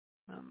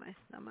Oh, my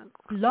stomach.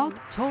 Blog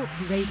Talk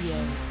Radio.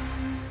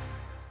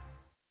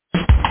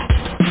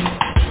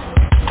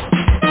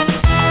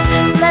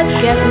 Let's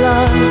get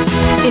lost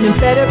in a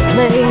better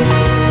place.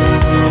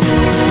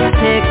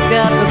 Pick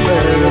up a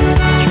book,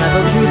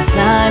 travel through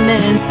time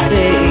and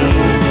space.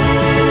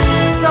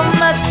 So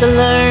much to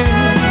learn,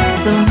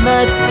 so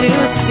much to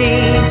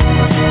see.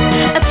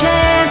 A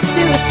chance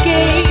to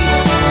escape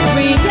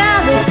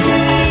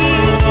reality.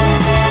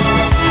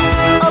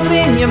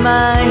 Open your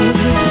mind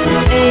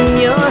and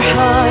your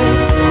heart.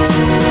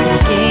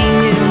 Gain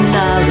new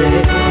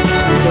knowledge,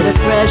 get a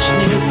fresh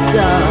new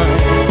start.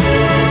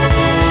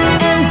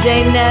 MJ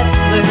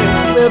Network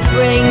will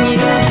bring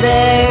you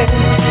there.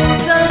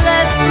 So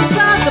let's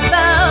talk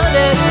about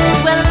it.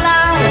 We're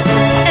live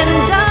and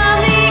on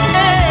the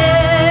air.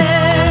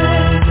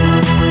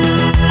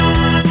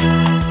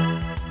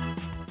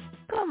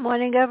 Good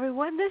morning,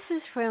 everyone. This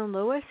is Fran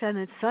Lewis, and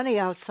it's sunny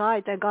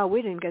outside. Thank God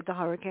we didn't get the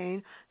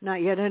hurricane.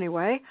 Not yet,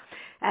 anyway.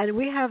 And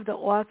we have the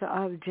author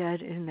of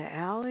Dead in the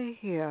Alley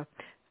here,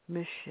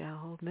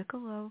 Michelle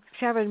Michalove,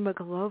 Sharon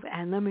Michalove.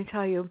 And let me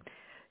tell you,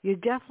 you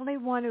definitely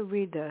want to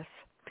read this.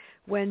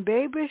 When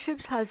Bay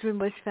Bishop's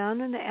husband was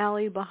found in the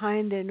alley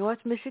behind their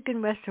North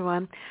Michigan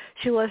restaurant,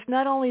 she lost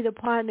not only the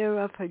partner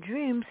of her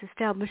dreams,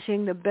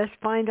 establishing the best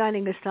fine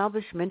dining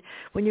establishment.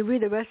 When you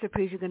read the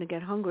recipes, you're going to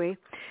get hungry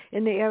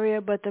in the area,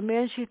 but the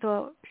man she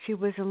thought she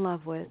was in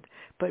love with.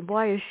 But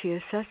why is she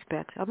a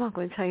suspect? I'm not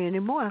going to tell you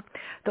anymore.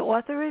 The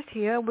author is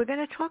here. We're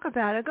going to talk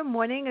about it. Good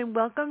morning and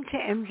welcome to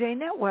MJ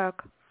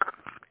Network.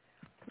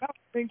 Oh,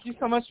 thank you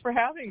so much for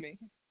having me.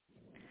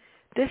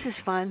 This is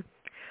fun.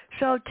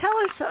 So tell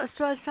us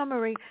a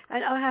summary,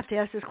 and I'll have to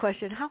ask this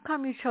question. How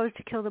come you chose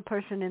to kill the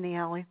person in the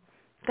alley?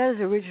 That is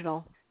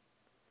original.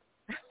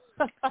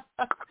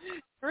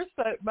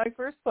 My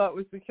first thought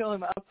was to kill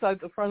him outside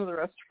the front of the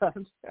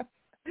restaurant.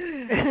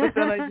 But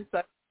then I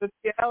decided that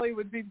the alley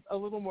would be a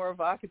little more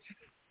evocative.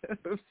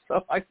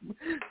 So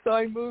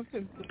I moved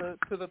him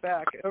to the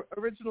back.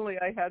 Originally,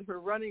 I had her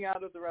running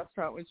out of the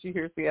restaurant when she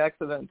hears the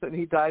accident, and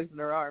he dies in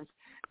her arms.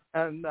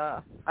 And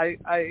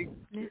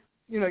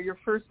you know, your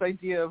first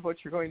idea of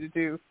what you're going to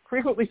do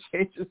frequently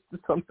changes to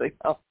something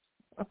else.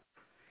 Well,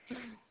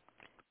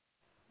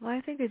 I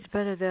think it's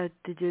better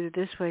to do it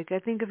this way. I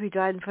think if he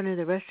died in front of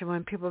the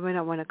restaurant, people may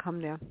not want to come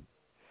there.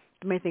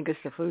 They may think it's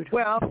the food.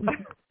 Well,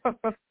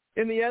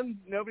 in the end,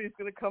 nobody's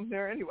going to come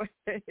there anyway.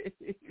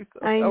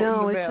 I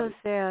know, it's so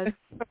sad.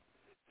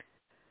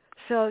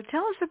 So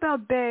tell us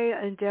about Bay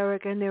and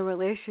Derek and their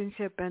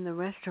relationship and the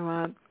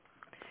restaurant.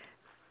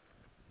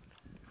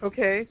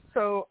 Okay,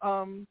 so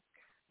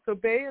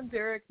Bay and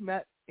Derek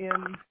met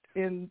in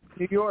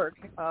New York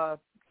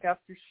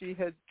after she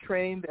had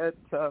trained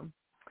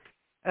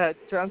at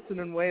Johnson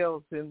and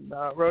Wales in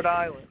Rhode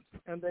Island,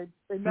 and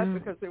they met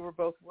because they were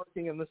both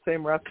working in the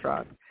same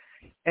restaurant.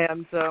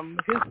 And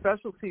his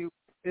specialty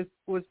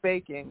was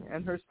baking,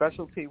 and her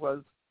specialty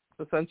was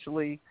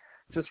essentially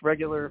just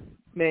regular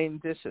main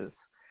dishes.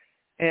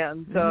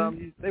 And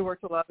they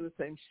worked a lot of the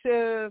same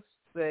shifts.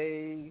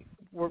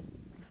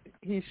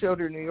 He showed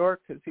her New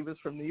York because he was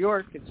from New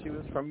York and she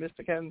was from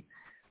Michigan.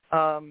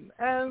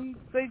 And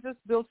they just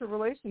built a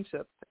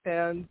relationship.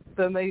 And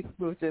then they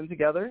moved in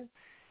together.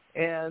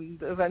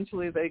 And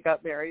eventually they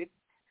got married.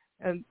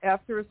 And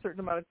after a certain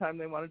amount of time,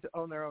 they wanted to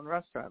own their own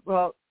restaurant.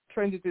 Well,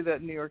 trying to do that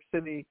in New York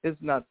City is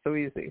not so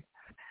easy.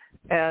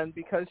 And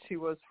because she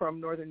was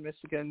from northern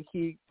Michigan,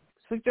 he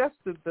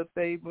suggested that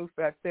they move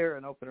back there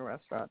and open a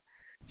restaurant.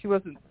 She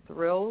wasn't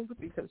thrilled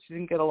because she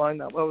didn't get along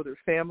that well with her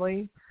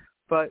family.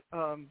 But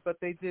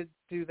they did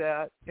do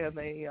that, and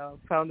they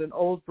found an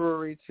old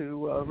brewery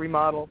to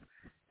remodel,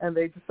 and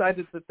they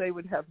decided that they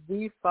would have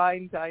the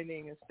fine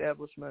dining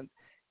establishment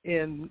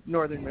in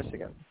northern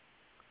Michigan.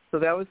 So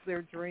that was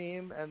their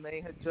dream, and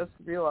they had just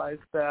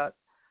realized that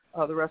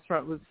the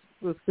restaurant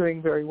was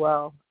doing very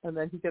well, and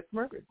then he gets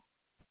murdered.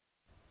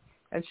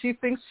 And she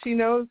thinks she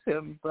knows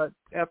him, but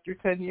after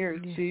 10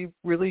 years, she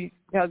really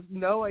has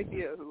no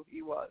idea who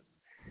he was.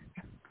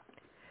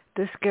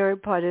 The scary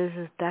part is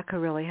that could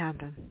really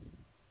happen.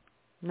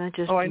 Not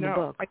just in the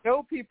book. I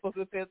know people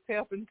that's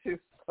happened to,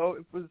 so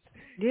it was,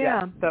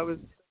 that was,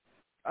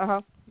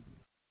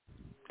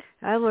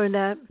 I learned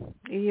that.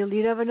 You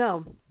never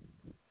know.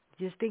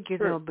 You just think you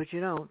know, but you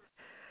don't.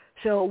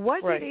 So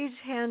what did each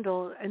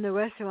handle in the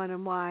restaurant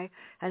and why,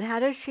 and how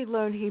did she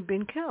learn he'd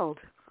been killed?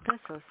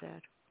 That's so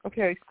sad.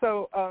 Okay,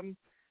 so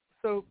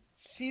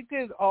she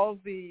did all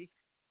the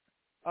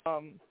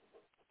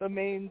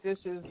main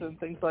dishes and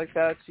things like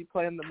that. She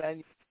planned the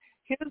menu.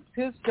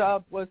 His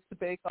job was to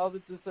bake all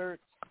the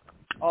desserts,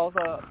 all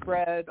the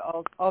bread,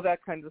 all that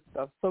kind of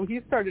stuff. So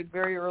he started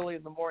very early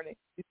in the morning.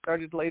 He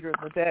started later in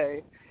the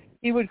day.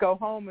 He would go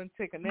home and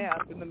take a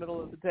nap in the middle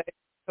of the day,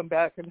 come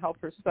back and help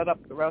her set up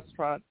the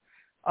restaurant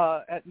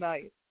at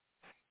night.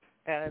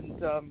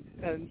 And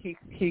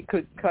he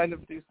could kind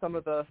of do some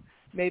of the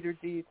maitre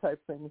d' type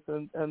things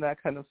and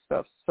that kind of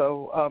stuff.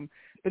 So,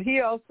 but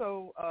he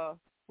also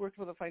worked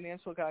with a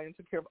financial guy and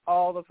took care of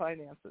all the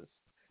finances.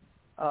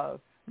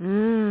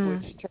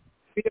 Which turned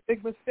be a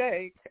big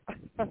mistake.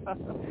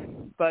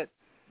 but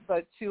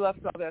she left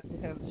all that to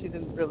him. She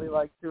didn't really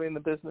like doing the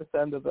business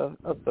end of the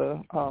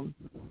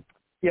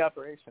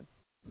operation.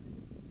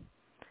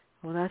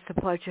 Well, that's the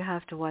part you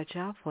have to watch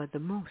out for the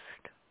most.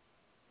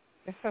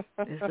 Is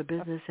the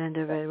business end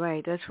of it,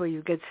 right? That's where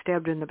you get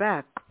stabbed in the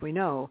back. We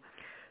know.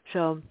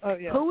 So,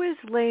 Who is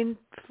Lane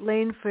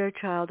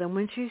Fairchild? And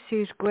when she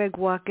sees Greg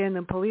walk in,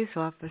 the police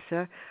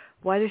officer,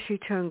 why does she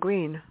turn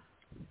green?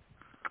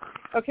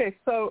 Okay,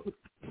 so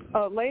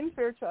Lane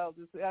Fairchild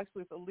is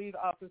actually the lead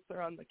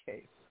officer on the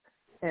case,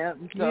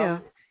 and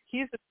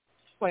he's a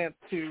transplant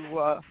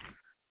to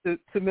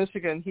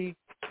Michigan. He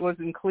was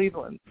in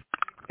Cleveland,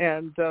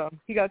 and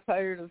he got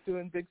tired of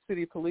doing big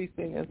city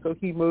policing, and so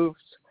he moved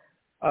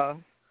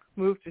to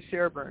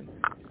Sherburne.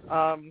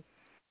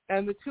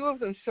 And the two of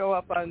them show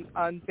up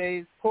on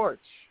Bay's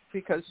porch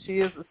because she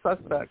is a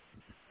suspect.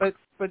 But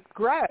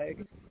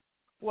Greg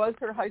was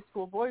her high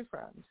school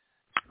boyfriend.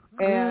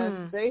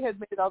 And they had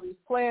made all these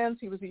plans.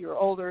 He was a year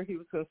older. He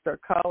was going to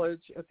start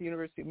college at the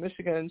University of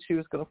Michigan. She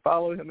was going to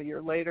follow him a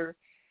year later.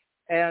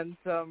 And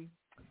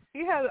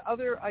he had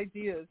other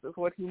ideas of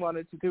what he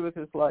wanted to do with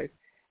his life.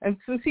 And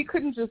since he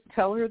couldn't just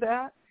tell her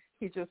that,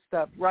 he just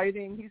stopped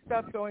writing. He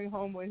stopped going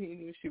home when he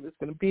knew she was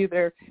going to be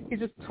there. He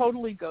just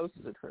totally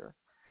ghosted her.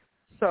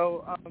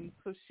 So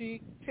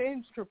she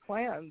changed her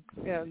plans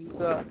and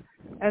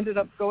ended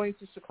up going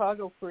to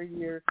Chicago for a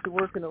year to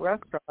work in a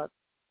restaurant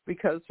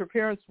because her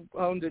parents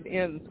owned an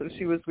inn, so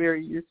she was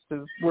very used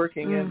to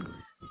working in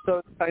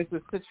those kinds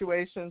of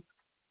situations.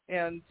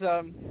 And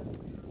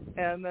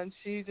then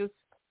she just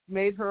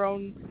made her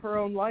own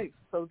life.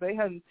 So they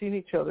hadn't seen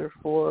each other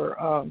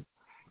for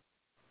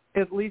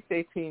at least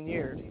 18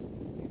 years.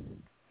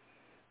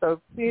 So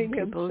seeing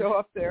him show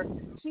up there,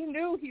 she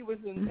knew he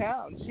was in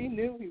town. She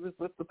knew he was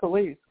with the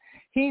police.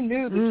 He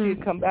knew that she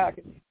had come back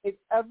and made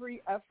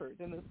every effort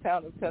in this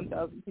town of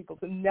 10,000 people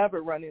to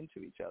never run into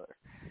each other.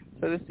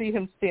 So to see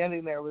him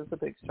standing there was a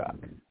big shock.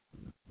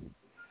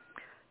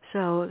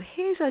 So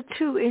these are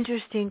two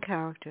interesting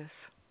characters.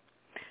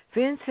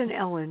 Vince and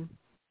Ellen,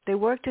 they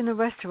worked in a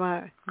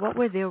restaurant. What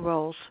were their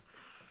roles?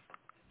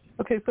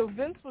 Okay, so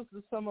Vince was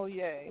the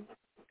sommelier,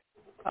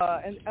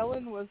 and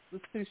Ellen was the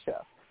sous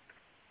chef.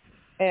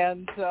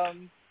 And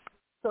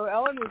so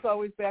Ellen was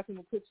always back in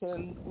the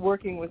kitchen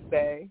working with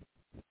Bay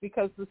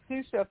because the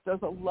sous chef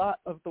does a lot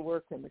of the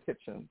work in the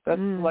kitchen.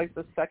 That's like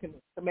the second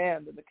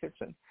command in the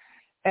kitchen.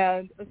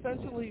 And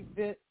essentially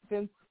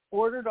Vince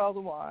ordered all the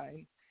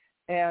wine,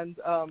 and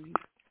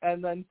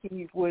then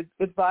he would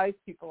advise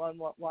people on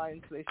what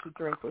wines they should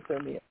drink with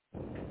their meal.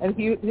 And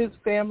his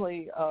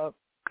family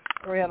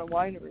ran a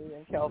winery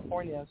in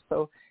California,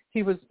 so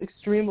he was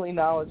extremely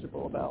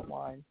knowledgeable about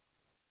wine.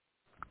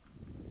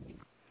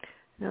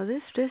 Now,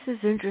 this is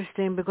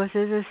interesting because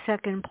there's a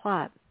second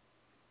plot.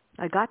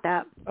 I got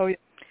that. Oh, yeah.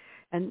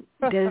 And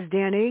there's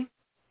Danny.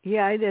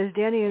 Yeah, there's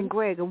Danny and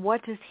Greg. And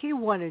what does he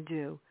want to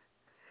do?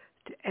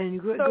 And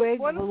Greg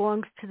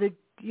belongs to the...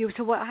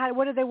 So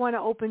what do they want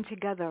to open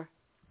together?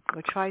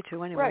 Or try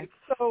to, anyway. Right.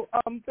 So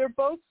they're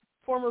both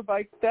former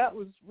bike... That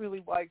was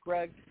really why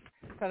Greg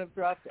kind of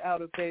dropped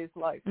out of Bay's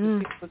life. He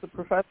was a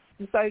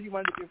decided he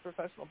wanted to be a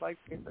professional bike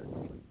racer.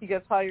 He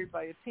gets hired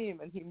by a team,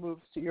 and he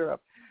moves to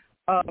Europe.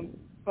 And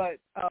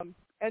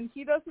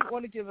he doesn't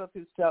want to give up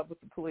his job with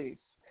the police,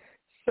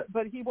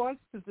 but he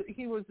wants to.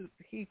 He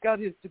got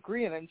his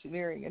degree in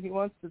engineering, and he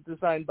wants to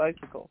design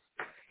bicycles.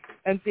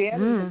 And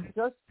Danny has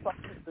just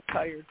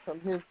retired from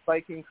his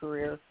biking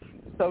career,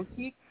 so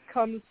he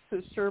comes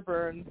to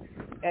Sherburne,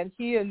 and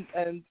he and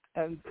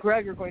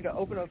Greg are going to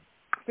open a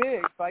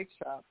big bike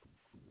shop.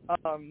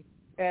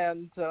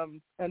 And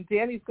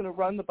Danny's going to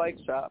run the bike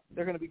shop.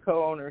 They're going to be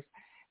co-owners,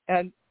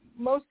 and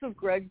most of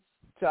Greg's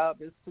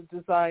job is to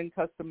design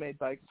custom-made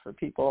bikes for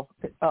people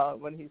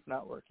when he's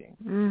not working.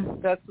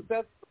 That's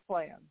the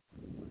plan.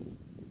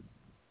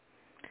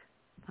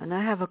 And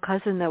I have a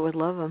cousin that would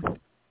love him.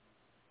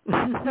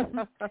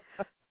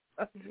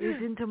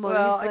 He's into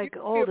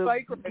older.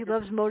 He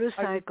loves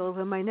motorcycles,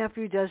 and my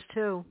nephew does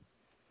too.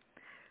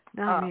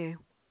 Not me.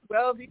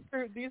 Well, these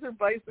are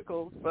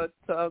bicycles, but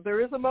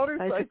there is a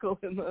motorcycle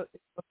in the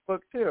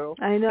book too.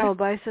 I know,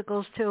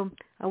 bicycles too.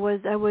 I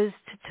was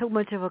too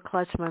much of a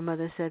klutz. My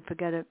mother said,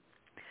 forget it.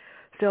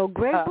 So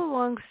Greg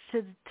belongs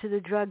to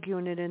the drug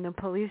unit in the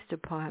police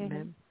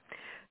department,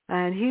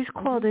 and he's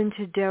called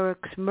into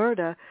Derek's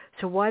murder.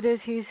 So why does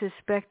he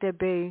suspect that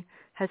Bay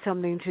has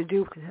something to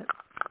do with it?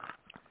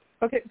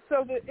 Okay,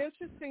 so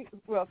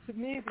to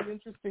me, the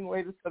interesting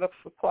way to set up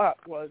the plot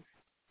was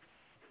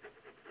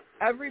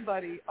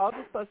all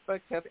the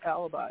suspects have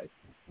alibis.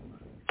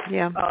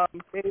 Yeah.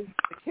 Bay's in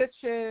the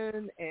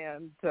kitchen,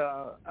 and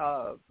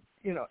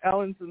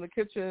Ellen's in the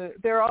kitchen.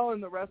 They're all in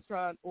the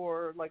restaurant,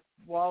 or like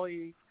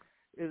Wally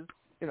is,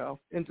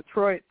 in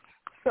Detroit.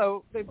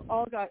 So they've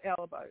all got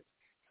alibis.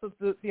 So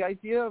the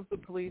idea of the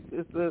police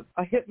is that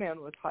a hitman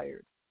was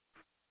hired.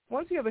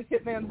 Once you have a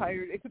hitman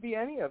hired, it could be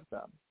any of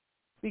them,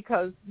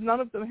 because none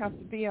of them have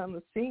to be on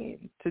the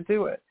scene to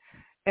do it.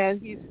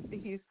 And he's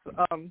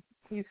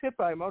hit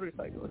by a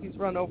motorcycle. He's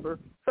run over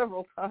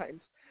several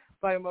times.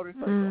 by a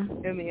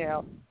motorcycle in the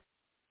alley.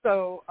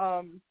 So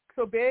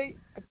so Bay's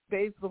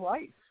the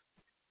wife.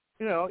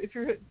 You know, if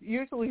you're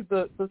usually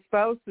the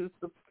spouse is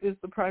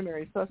the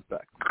primary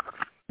suspect.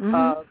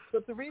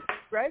 But the reason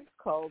Greg's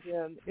called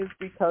in is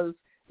because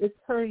it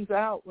turns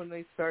out when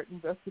they start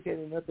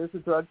investigating that there's a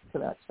drugs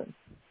connection,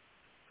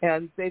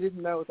 and they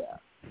didn't know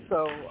that.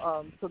 So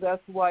so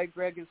that's why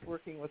Greg is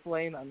working with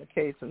Lane on the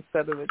case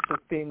instead of it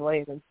just being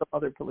Lane and some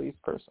other police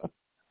person.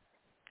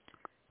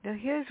 Now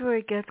here's where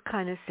it gets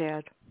kind of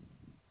sad.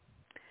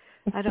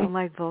 I don't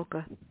like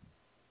Volker.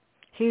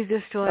 He's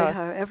destroyed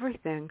her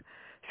everything.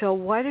 So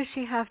why does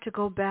she have to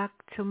go back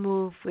to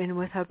move in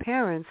with her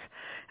parents?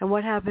 And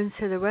what happens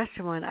to the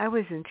restaurant? I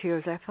was in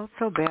tears. I felt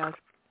so bad.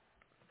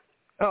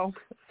 Oh,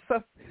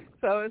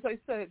 so as I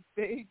said,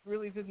 they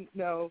really didn't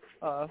know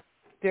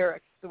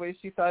Derek the way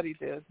she thought he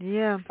did.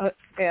 Yeah.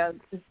 And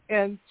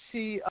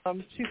she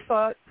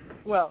thought,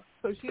 well,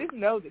 so she didn't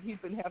know that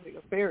he'd been having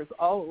affairs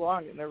all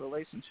along in their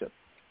relationship.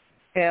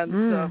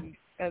 And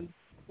and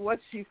what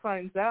she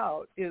finds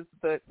out is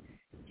that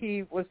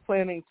he was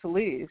planning to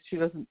leave. She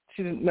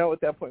didn't know at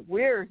that point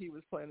where he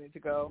was planning to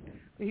go.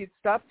 But he'd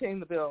stopped paying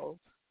the bills,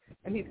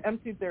 and he'd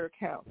emptied their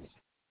accounts,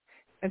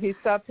 and he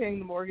stopped paying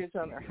the mortgage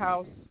on their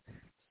house.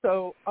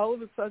 So all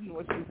of a sudden,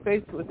 what she's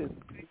faced with is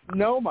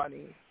no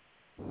money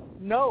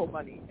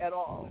at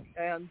all,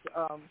 and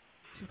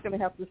she's going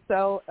to have to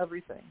sell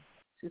everything.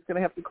 She's going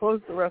to have to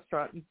close the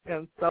restaurant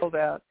and sell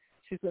that.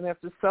 She's going to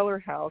have to sell her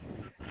house,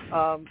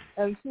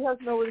 and she has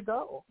nowhere to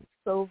go.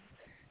 So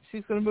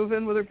she's going to move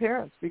in with her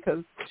parents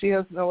because she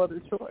has no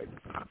other choice.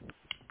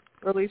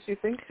 Or at least she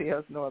thinks she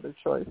has no other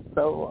choice.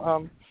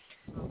 So,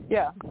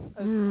 yeah,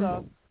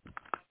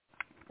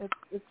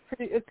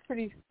 it's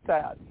pretty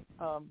sad.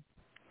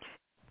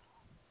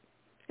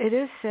 It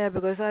is sad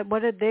because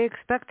they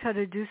expect her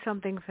to do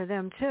something for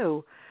them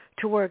too,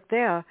 to work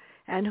there.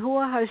 And who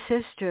are her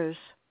sisters?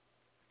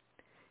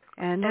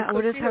 And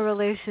what is her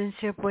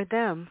relationship with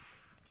them?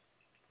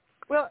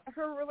 Well,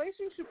 her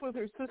relationship with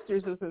her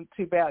sisters isn't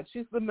too bad.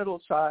 She's the middle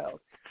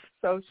child,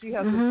 so she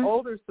has an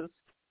older sister,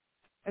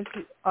 and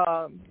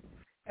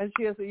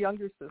she has a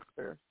younger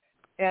sister,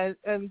 and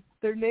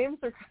their names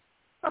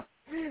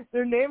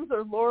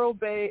are Laurel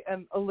Bay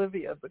and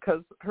Olivia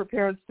because her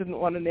parents didn't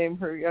want to name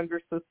her younger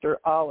sister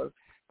Olive.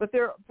 But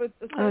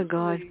oh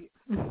God,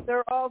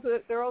 they're all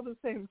the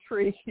same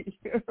tree,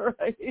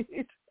 right?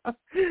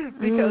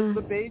 Because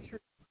the bay tree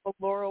is a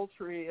laurel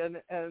tree, and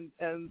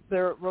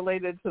they're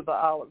related to the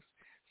olives.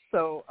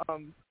 So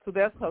so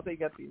that's how they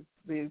get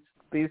these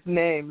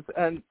names.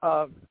 And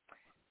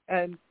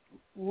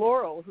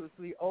Laurel, who's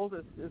the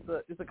oldest,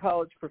 is a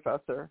college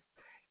professor,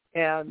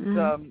 and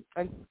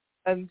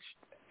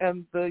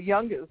the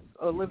youngest,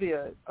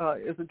 Olivia,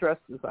 is a dress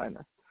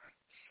designer.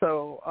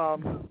 So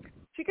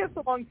she gets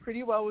along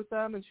pretty well with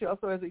them, and she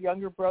also has a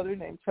younger brother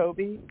named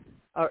Toby,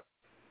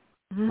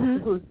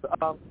 who's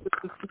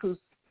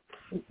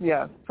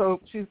yeah. So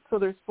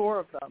there's four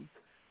of them.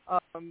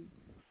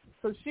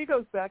 So she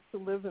goes back to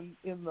live in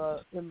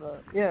the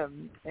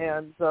inn,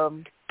 and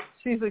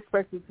she's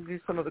expected to do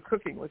some of the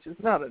cooking, which is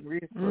not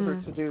unreasonable for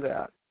her to do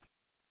that.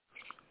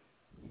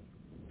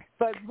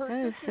 But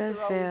her sisters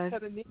are always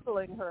kind of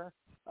needling her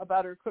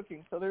about her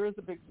cooking. So there is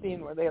a big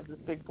scene where they have this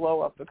big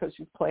blow up because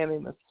she's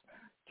planning this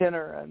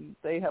dinner, and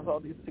they have all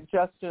these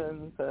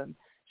suggestions, and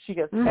she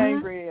gets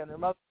angry, and her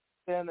mother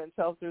comes in and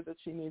tells her that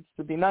she needs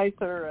to be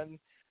nicer,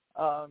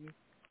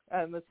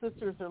 and the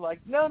sisters are like,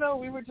 no,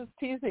 we were just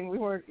teasing. We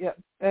weren't yet.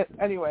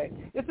 Anyway,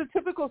 it's a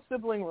typical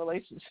sibling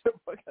relationship.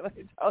 What can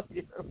I tell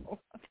you?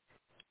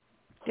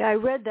 Yeah, I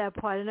read that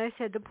part, and I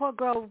said, the poor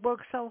girl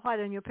works so hard,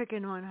 and you're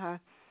picking on her.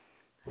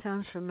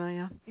 Sounds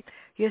familiar.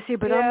 You see,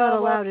 but I'm not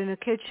allowed in the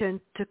kitchen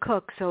to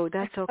cook, so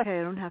that's okay.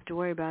 I don't have to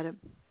worry about it,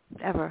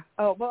 ever.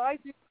 Oh, well, I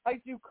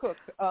do cook,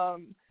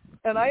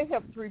 and I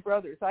have three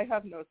brothers. I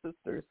have no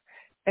sisters,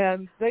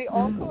 and they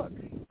all cook.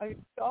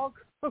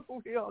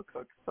 We all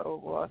cook,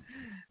 so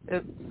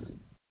it's,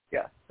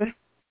 yeah.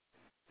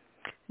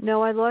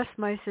 No, I lost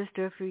my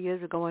sister a few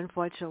years ago,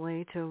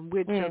 unfortunately, to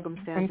weird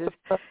circumstances.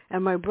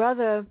 And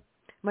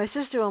my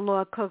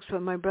sister-in-law cooks,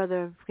 but my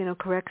brother,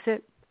 corrects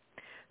it.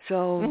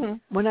 So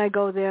when I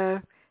go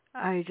there,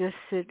 I just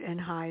sit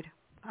and hide.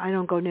 I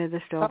don't go near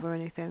the stove or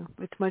anything.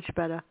 It's much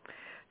better.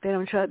 They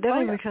don't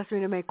even trust me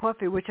to make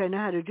coffee, which I know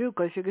how to do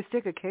because you can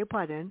stick a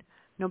K-pot in.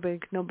 No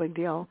big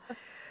deal.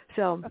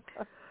 So,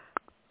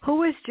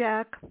 who is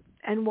Jack,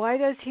 and why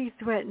does he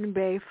threaten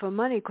Bay for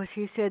money? Because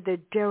he said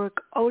that Derek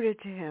owed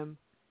it to him.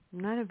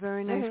 Not a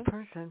very nice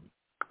person.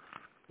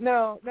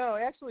 No.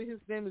 Actually, his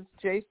name is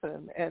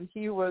Jason, and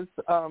he was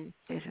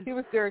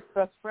Derek's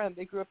best friend.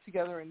 They grew up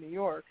together in New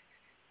York,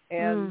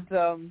 and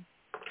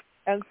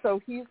so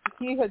he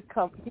had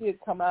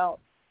come out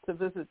to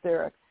visit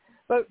Derek,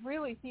 but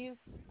really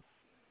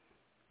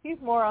he's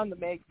more on the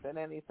make than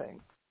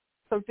anything.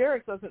 So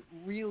Derek doesn't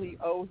really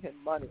owe him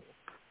money,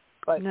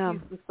 but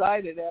he's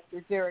decided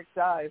after Derek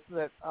dies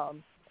that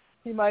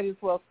he might as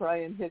well try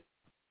and hit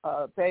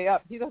Bay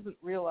up. He doesn't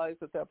realize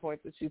at that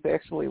point that she's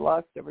actually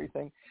lost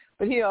everything,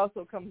 but he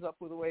also comes up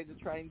with a way to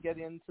try and get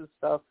into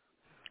stuff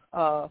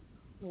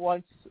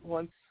once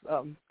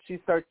she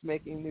starts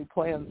making new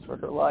plans for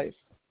her life.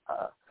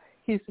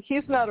 He's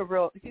not a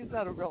real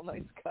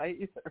nice guy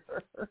either.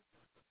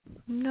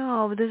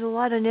 No, there's a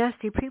lot of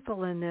nasty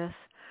people in this.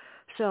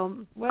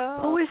 So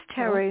who is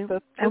Terry,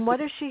 and what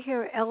does she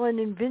hear Ellen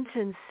and Vince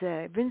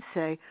say?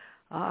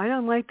 I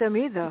don't like them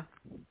either.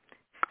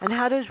 And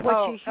how does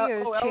what she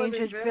hears change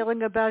his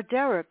feeling about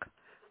Derek?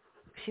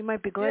 She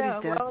might be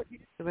glad he's dead,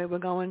 the way we're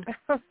going.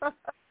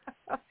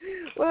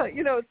 Well,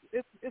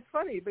 it's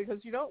funny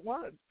because you don't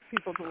want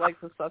people to like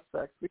the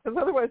suspects because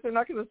otherwise they're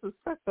not going to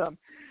suspect them.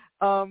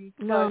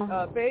 No.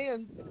 But Bay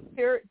and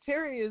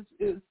Terry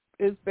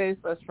is Bay's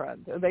best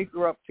friend, and they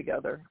grew up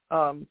together.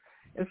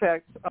 In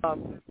fact,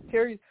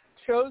 Terry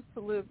chose to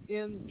live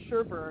in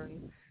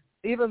Sherburne,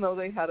 even though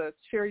they had a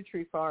cherry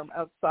tree farm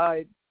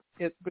outside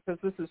it, because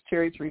this is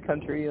cherry tree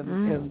country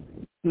in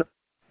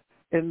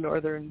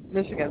northern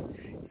Michigan.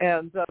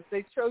 And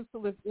they chose to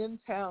live in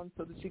town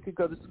so that she could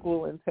go to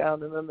school in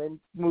town, and then they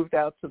moved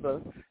out to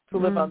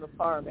live on the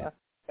farm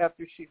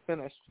after she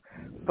finished.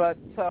 But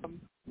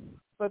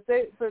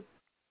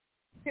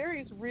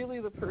Terry's really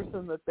the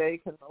person that they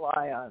can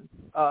rely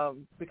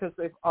on because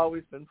they've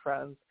always been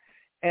friends.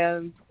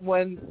 And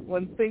when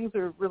things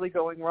are really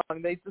going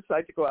wrong, they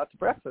decide to go out to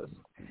breakfast.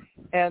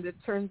 And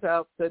it turns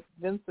out that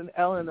Vince and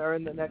Ellen are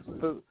in the next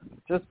booth,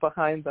 just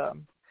behind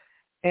them.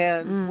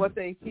 And what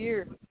they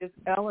hear is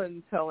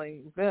Ellen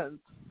telling Vince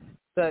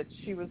that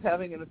she was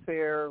having an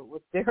affair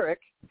with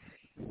Derek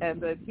and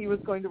that he was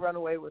going to run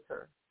away with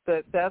her.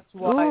 That's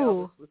why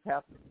all this was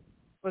happening,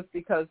 was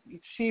because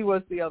she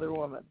was the other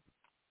woman.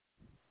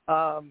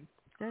 So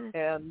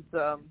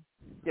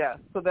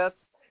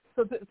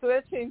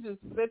that changes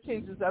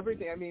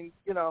everything. I mean,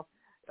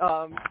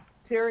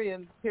 Terry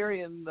and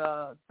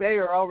Bay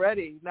are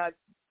already not,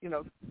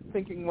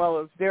 thinking well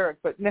of Derek,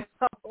 but now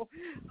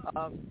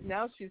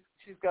she's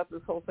got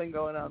this whole thing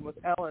going on with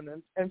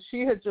Ellen, and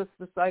she had just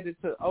decided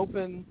to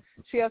open.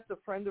 She asked a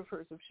friend of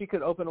hers if she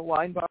could open a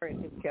wine bar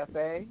in his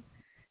cafe,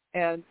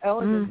 and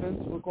Ellen and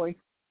Vince were going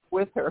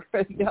with her,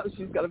 and now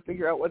she's got to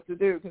figure out what to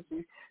do because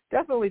she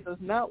definitely does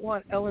not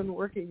want Ellen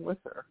working with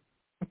her.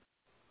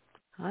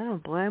 I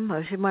don't blame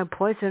her. She might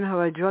poison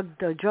her or drug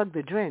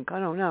the drink. I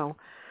don't know.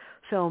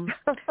 So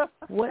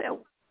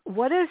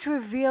what is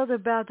revealed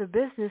about the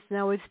business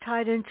now? It's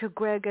tied into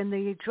Greg and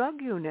the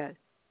drug unit.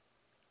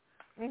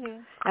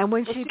 Mm-hmm. And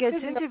when she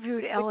gets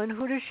interviewed, Ellen,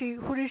 who does she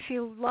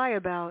lie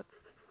about?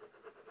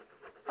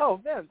 Oh,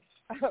 Vince.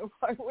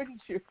 Why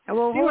wouldn't you?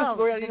 Well, who else?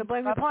 You're going to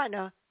blame your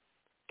partner.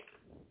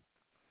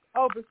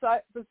 Oh,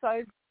 besides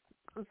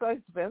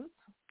Vince?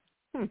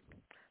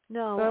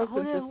 No,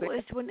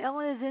 when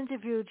Ellen is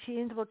interviewed, she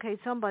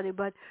implicates somebody.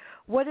 But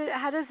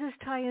how does this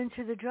tie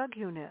into the drug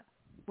unit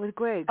with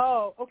Greg?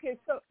 Oh, okay.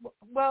 So,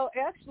 well,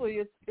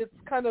 actually, it's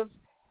kind of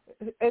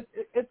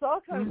it's all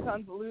kind of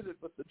convoluted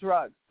with the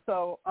drugs.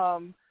 So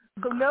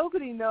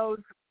nobody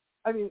knows.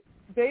 I mean,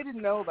 they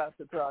didn't know about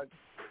the drugs,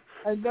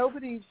 and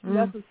nobody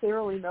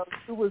necessarily knows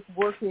who was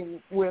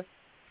working with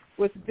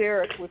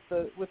Derek with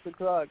the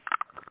drugs.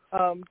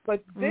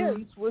 But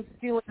Vince was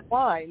stealing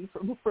wine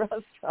from the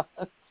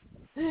restaurant.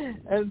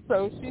 And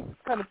so she's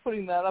kind of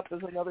putting that up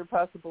as another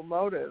possible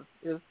motive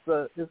is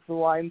the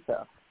wine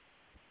theft,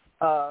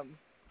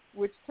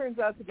 which turns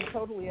out to be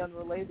totally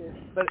unrelated,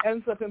 but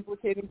ends up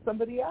implicating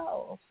somebody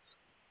else.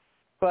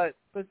 But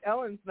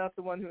Ellen's not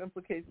the one who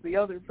implicates the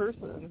other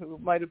person who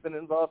might have been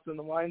involved in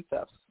the wine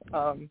theft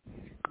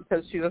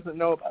because she doesn't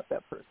know about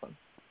that person.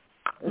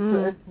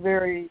 It's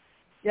very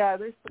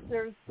there's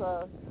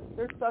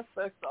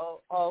suspects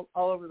all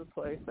over the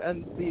place,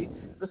 and the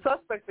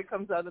suspect that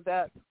comes out of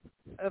that,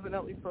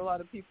 evidently for a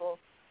lot of people,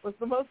 was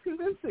the most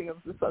convincing of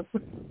the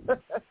suspects.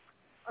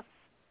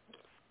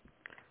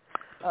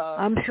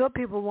 I'm sure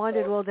people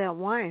wanted all that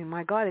wine.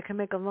 My God, it can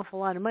make an awful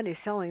lot of money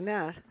selling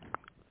that.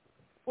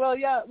 Well,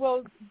 yeah.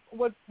 Well,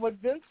 what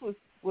Vince was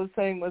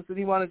saying was that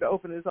he wanted to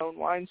open his own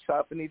wine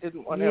shop, and he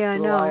didn't want to have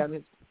to rely on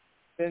his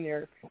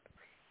vineyard.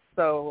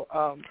 So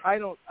I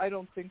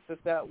don't think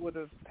that would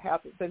have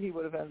happened. That he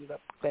would have ended up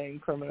staying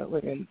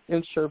permanently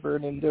in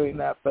Sherburne and doing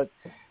that. But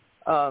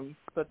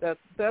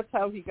that's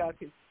how he got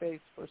his space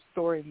for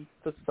storing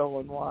the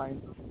stolen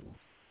wine.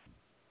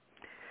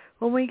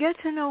 When we get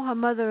to know her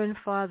mother and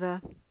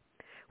father,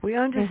 we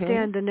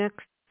understand the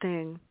next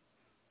thing.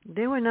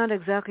 They were not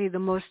exactly the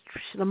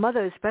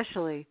mother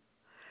especially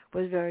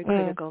was very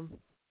critical.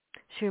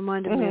 She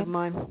reminded me of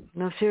mine.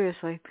 No,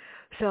 seriously.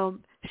 So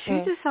she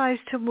decides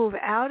to move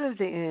out of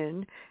the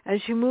inn,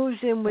 and she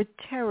moves in with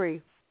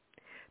Terry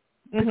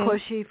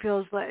because she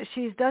feels like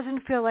she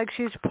doesn't feel like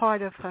she's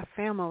part of her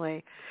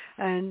family,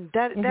 and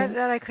that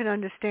I can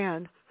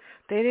understand.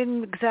 They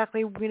didn't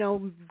exactly,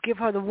 give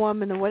her the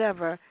woman or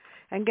whatever,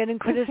 and getting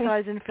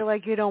criticized and feel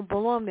like you don't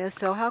belong there.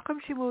 So how come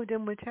she moved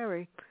in with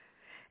Terry?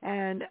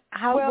 And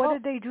what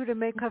did they do to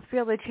make her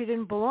feel that she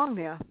didn't belong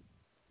there?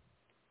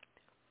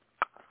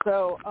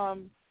 So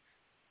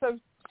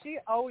she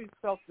always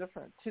felt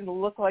different. She didn't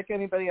look like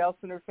anybody else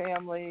in her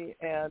family,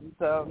 and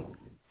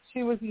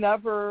She was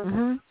never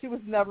Mm-hmm. she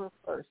was never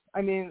first.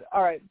 I mean,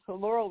 all right, so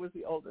Laurel was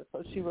the oldest,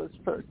 so she was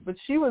first, but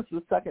she was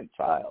the second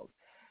child.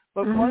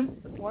 But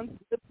Mm-hmm. once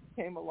this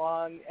came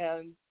along,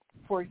 and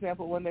for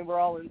example, when they were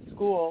all in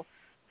school,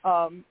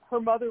 her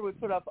mother would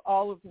put up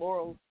all of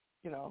Laurel's,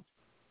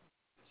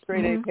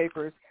 straight A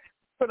papers,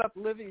 put up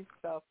Livy's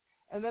stuff,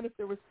 and then if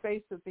there was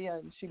space at the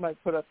end, she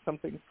might put up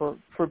something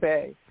for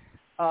Bay.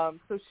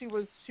 So she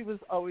was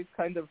always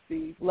kind of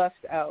the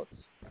left out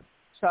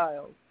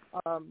child.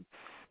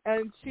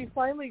 And she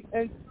finally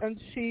and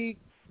she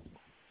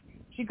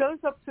goes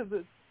up to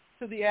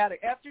the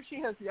attic after she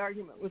has the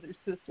argument with her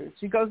sister.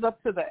 She goes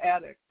up to the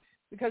attic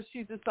because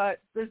she decides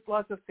there's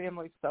lots of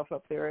family stuff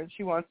up there, and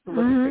she wants to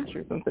look at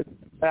pictures and things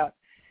like that.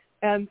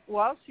 And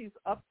while she's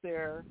up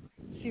there,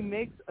 she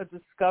makes a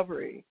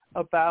discovery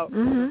about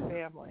her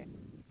family,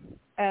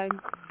 and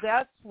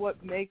that's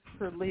what makes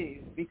her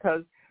leave,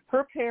 because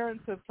her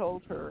parents have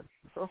told her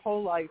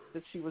whole life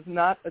that she was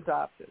not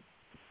adopted,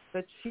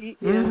 that she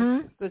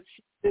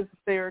is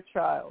their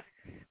child.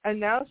 And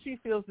now she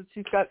feels that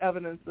she's got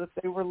evidence that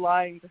they were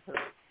lying to her.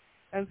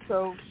 And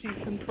so she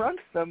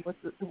confronts them with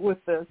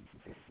this,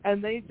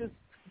 and they just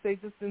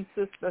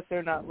insist that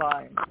they're not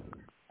lying.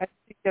 And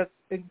she gets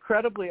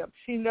incredibly up.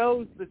 She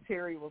knows that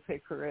Terry will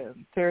take her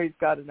in. Terry's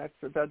got an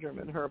extra bedroom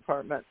in her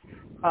apartment.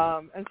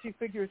 And she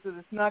figures that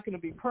it's not going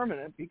to be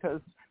permanent,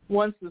 because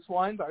once this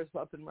wine bar's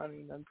up and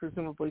running, then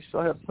presumably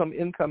she'll have some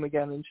income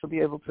again, and she'll be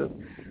able to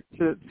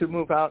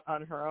move out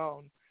on her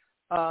own.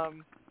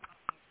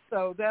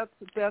 So that's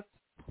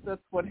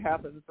what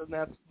happens, and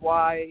that's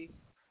why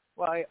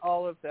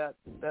all of that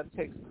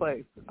takes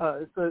place.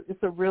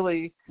 It's a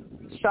really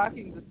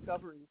shocking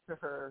discovery to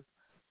her,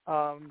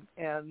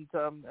 and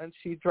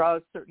she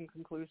draws certain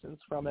conclusions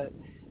from it,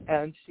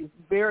 and she's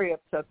very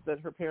upset that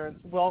her parents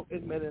won't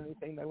admit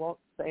anything, they won't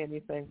say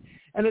anything,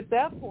 and at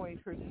that point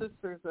her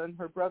sisters and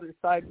her brother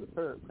side with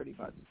her pretty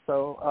much.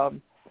 So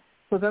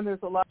then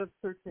there's a lot of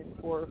searching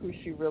for who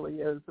she really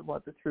is and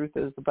what the truth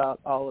is about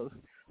all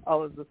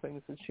of the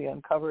things that she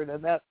uncovered,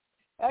 and that's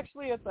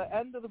actually at the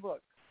end of the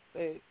book.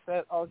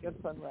 That all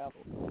gets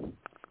unraveled.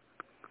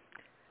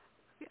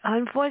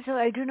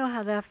 Unfortunately, I do know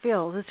how that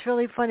feels. It's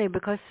really funny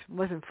because it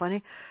wasn't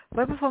funny.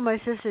 Right before my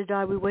sister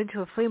died, we went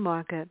to a flea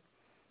market,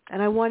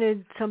 and I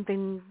wanted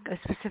something, a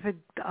specific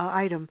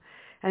item,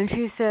 and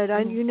she said,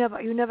 "You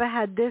never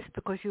had this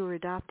because you were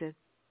adopted,"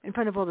 in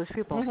front of all those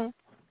people. Mm-hmm.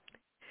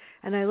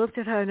 And I looked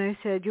at her and I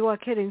said, "You are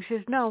kidding." She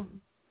says, "No."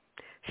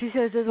 She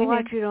says, "There's a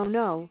lot you don't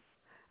know."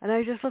 And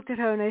I just looked at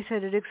her and I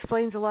said, "It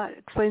explains a lot. It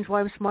explains why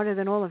I'm smarter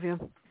than all of you."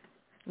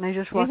 And I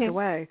just walked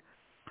away.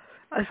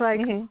 I was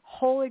like,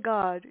 holy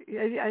God.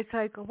 It's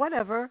like,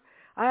 whatever.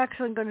 I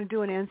actually am going to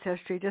do an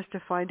ancestry just to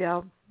find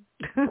out.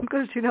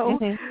 Because,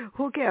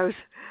 who cares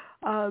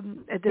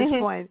at this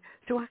point?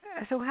 So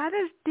how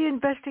does the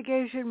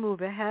investigation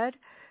move ahead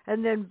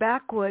and then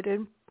backward?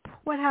 And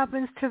what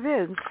happens to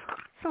Vince?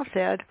 So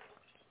sad.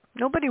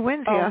 Nobody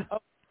wins here.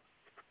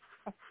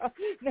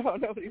 No,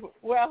 nobody.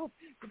 Well,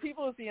 the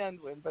people at the end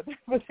win, but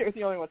they're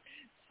the only ones.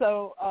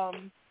 So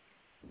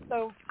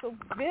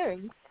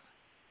Vince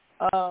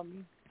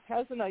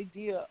has an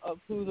idea of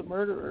who the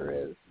murderer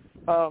is,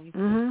 and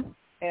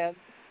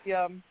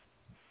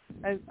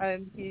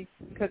he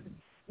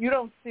you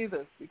don't see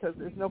this because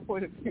there's no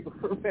point of view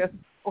for Vince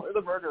or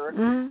the murderer,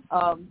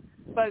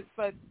 but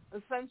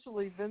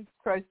essentially Vince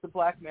tries to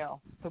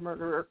blackmail the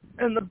murderer,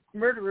 and the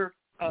murderer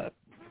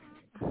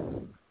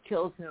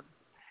kills him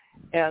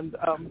and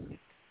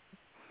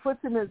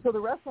puts him in. So the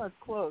restaurant's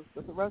closed,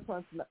 but the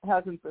restaurant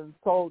hasn't been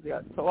sold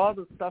yet. So all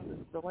the stuff is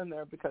still in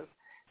there, because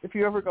if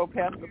you ever go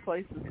past the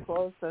place that's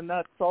closed and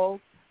not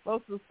sold,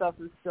 most of the stuff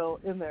is still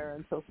in there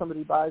until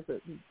somebody buys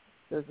it and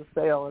there's a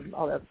sale and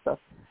all that stuff.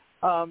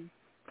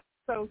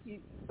 So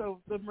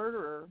the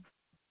murderer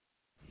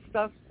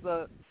stuffs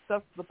the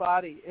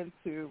body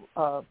into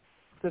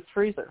this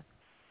freezer.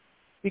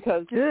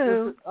 Because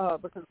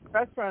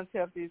restaurants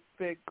have these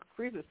big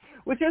freezers,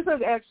 which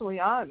isn't actually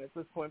on at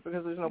this point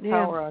because there's no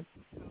power on.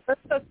 That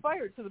sets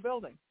fire to the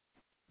building.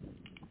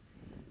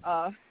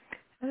 So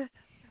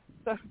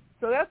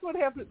that's what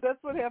happens.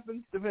 That's what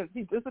happens to Vince.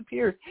 He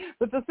disappears.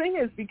 But the thing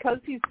is, because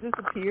he's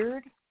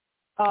disappeared,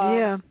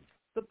 the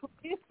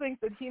police think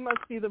that he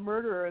must be the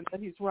murderer and that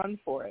he's run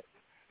for it.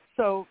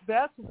 So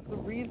that's the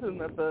reason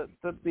that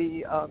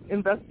the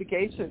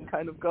investigation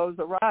kind of goes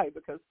awry,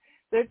 because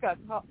they've got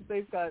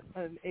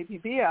an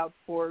APB out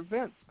for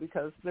Vince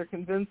because they're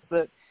convinced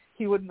that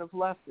he wouldn't have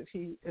left if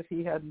he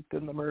hadn't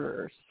been the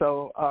murderer.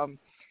 So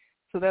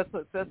that's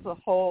a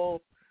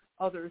whole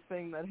other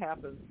thing that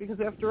happens, because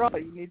after all,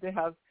 you need to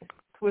have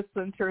twists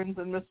and turns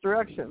and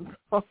misdirections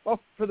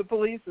for the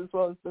police as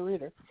well as the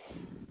reader.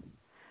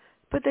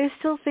 But they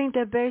still think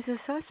that Bay's a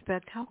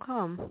suspect. How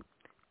come?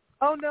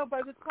 Oh no!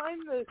 By the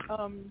time that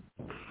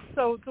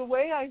so the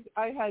way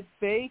I had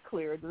Bay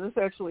cleared, and this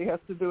actually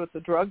has to do with the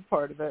drug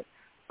part of it.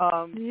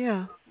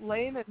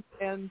 Lane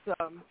and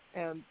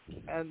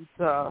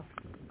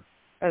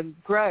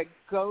Greg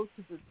go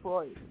to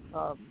Detroit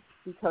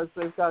because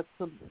they've got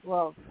some.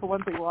 Well, for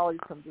one thing, Wally's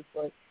from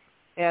Detroit,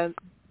 and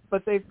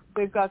but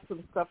they've got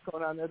some stuff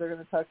going on there. They're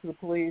going to talk to the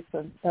police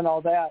and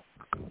all that.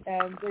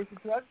 And there's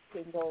a drug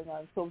thing going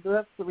on. So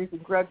that's the reason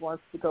Greg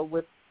wants to go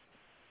with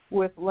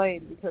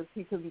Lane, because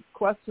he can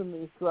question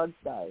these drugs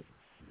guys.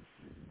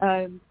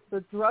 And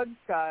the drugs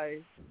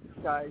guys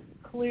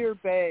clear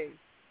Bay,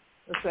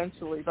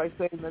 essentially, by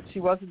saying that she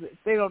wasn't,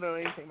 they don't know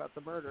anything about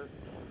the murder,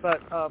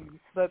 but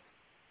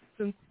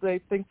since they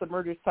think the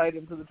murder's tied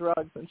into the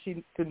drugs and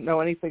she didn't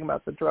know anything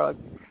about the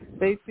drugs,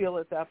 they feel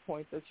at that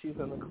point that she's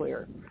in the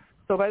clear.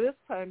 So by this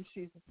time,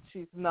 she's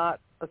not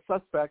a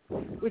suspect,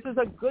 which is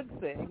a good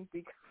thing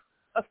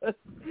because of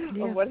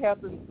what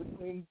happens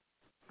between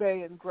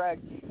Bay and Greg.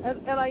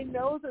 And I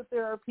know that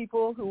there are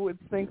people who would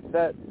think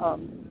that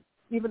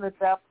even at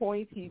that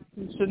point, he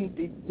shouldn't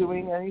be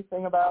doing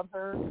anything about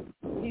her.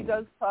 He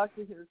does talk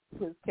to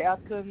his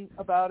captain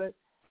about it.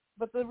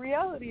 But the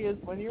reality is,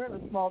 when you're in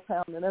a small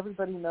town and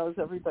everybody knows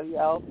everybody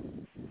else,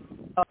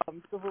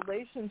 the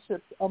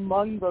relationships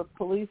among the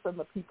police and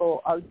the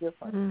people are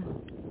different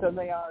than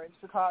they are in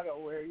Chicago,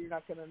 where you're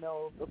not going to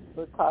know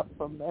the cop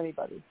from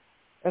anybody,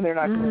 and they're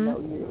not going to know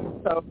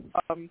you. So,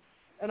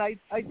 and I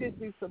did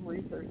do some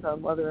research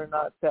on whether or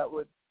not that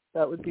would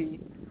be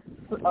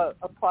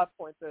a plot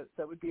point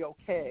that would be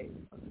okay.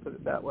 Let's put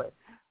it that way.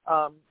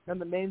 And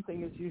the main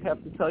thing is you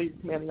have to tell your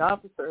commanding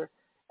officer.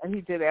 And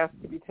he did ask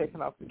to be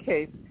taken off the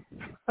case,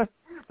 but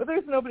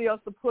there's nobody else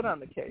to put on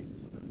the case.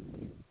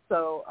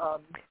 So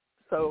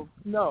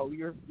no,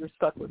 you're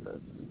stuck with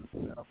this.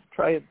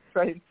 Try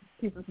and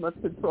keep as much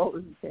control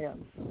as you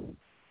can.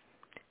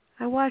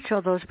 I watch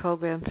all those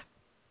programs: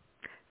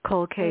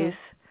 Cold Case,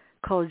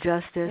 Cold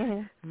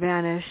Justice,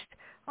 Vanished,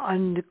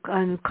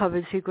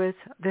 Uncovered Secrets.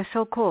 They're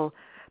so cool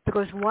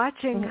because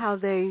watching how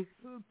they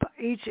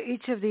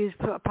each of these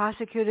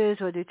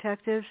prosecutors or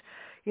detectives,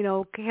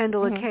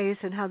 handle a case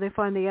and how they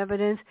find the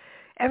evidence.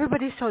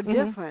 Everybody's so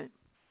different.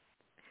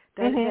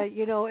 That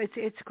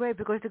it's great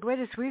because the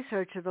greatest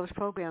research of those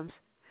programs,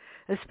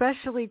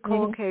 especially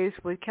Cold Case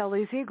with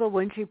Kelly Siegel,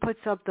 when she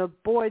puts up the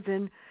boards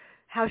and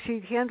how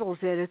she handles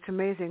it, it's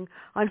amazing.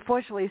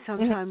 Unfortunately,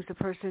 sometimes the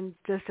person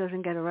just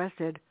doesn't get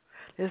arrested.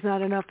 There's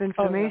not enough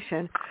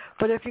information.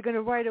 But if you're going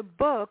to write a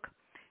book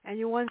and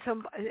you want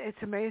it's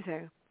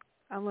amazing.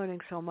 I'm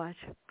learning so much.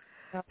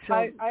 So,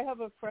 I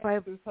have a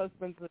friend whose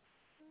husband's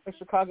a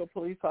Chicago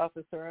police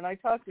officer, and I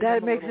talked to him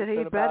that makes it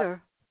even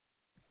better.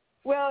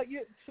 Well,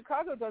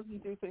 Chicago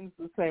doesn't do things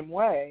the same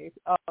way,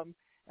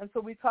 and so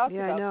we talked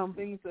about the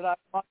things that I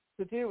want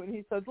to do, and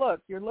he said,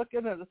 look, you're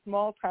looking at a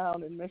small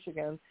town in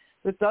Michigan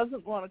that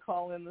doesn't want to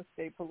call in the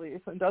state police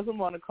and doesn't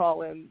want to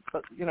call in,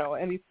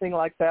 anything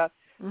like that.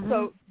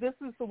 So this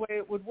is the way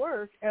it would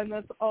work, and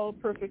that's all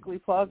perfectly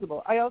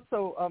plausible. I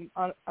also,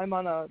 I'm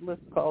on a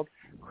list called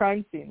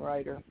Crime Scene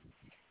Writer,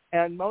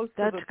 and most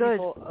of the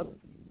people,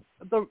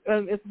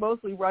 and it's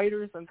mostly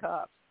writers and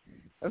cops,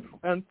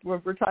 and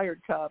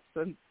retired cops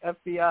and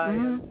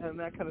FBI and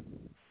that kind of.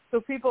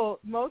 So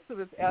most of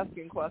it's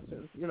asking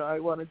questions. I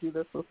want to do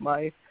this with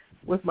my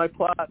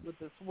plot. Would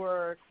this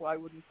work? Why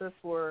wouldn't this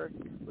work?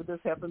 Would this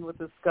happen with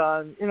this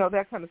gun?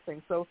 That kind of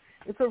thing. So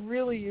it's a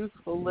really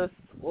useful list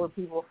for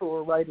people who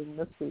are writing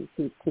mysteries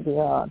to be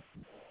on.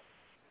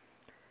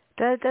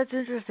 That's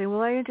interesting.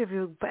 Well, I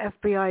interviewed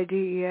FBI,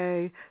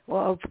 DEA,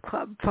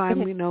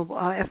 crime,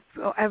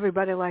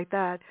 everybody like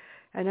that,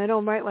 and I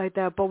don't write like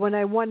that. But when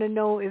I want to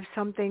know if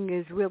something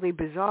is really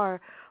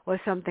bizarre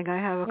or something, I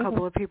have a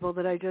couple of people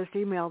that I just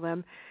email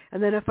them,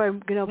 and then if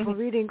I'm, for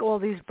reading all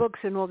these books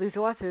and all these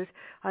authors,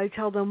 I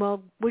tell them,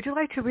 well, would you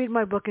like to read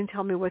my book and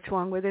tell me what's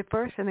wrong with it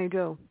first? And they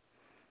do.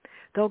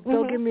 They'll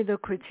give me the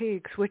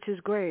critiques, which is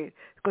great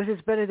because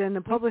it's better than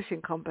the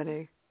publishing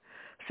company.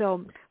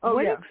 So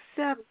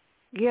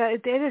Yeah,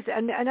 it is,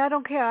 and I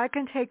don't care. I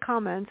can take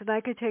comments, and I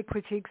can take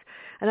critiques,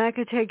 and I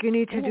can take, you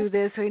need to do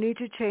this, or you need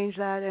to change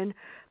that, and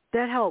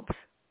that helps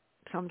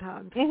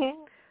sometimes.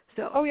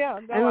 So,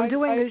 and I'm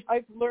doing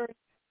I've learned.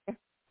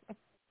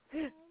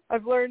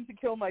 I've learned to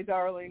kill my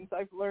darlings.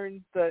 I've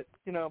learned that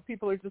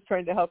people are just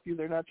trying to help you.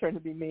 They're not trying to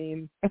be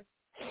mean.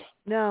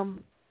 No,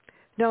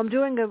 I'm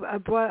doing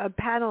a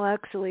panel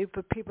actually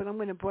for people. I'm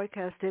going to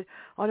broadcast it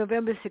on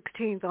November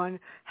 16th on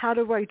how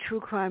to write true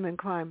crime and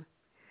crime.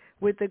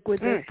 With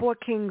the four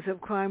kings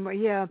of crime,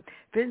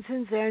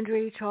 Vincent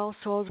Zandri, Charles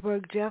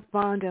Salzberg, Jeff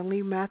Bond, and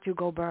Lee Matthew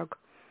Goldberg.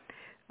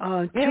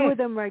 Two of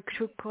them write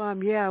true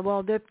crime. Yeah,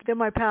 well, they're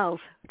my pals.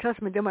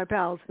 Trust me, they're my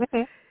pals.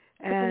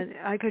 And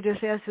I could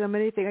just ask them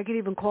anything. I could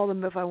even call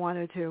them if I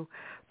wanted to.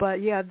 But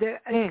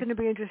it's going to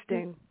be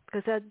interesting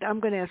because I'm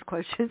going to ask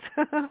questions.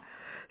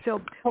 So,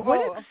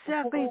 what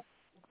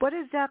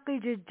exactly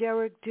did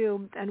Derek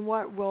do, and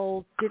what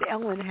role did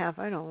Ellen have?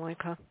 I don't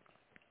like her.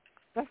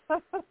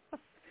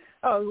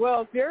 Oh,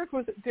 well, Derek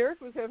was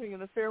having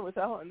an affair with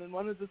Ellen, and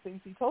one of the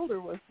things he told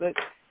her was that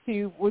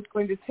he was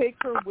going to take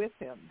her with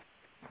him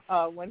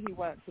when he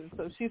went, and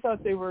so she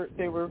thought they were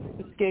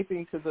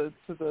escaping to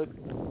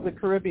the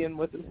Caribbean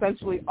with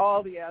essentially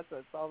all the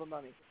assets, all the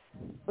money.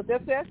 But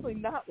that's actually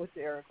not what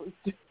Derek was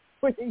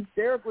doing.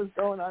 Derek was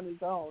going on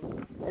his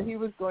own, and he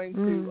was going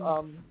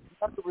to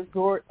at the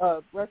resort,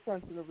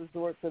 restaurants in a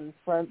resort that his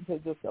friends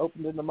had just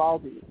opened in the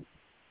Maldives.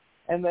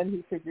 And then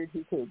he figured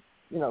he could,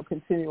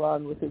 continue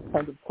on with his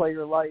kind of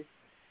player life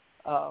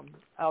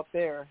out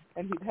there,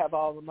 and he'd have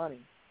all the money.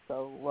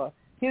 So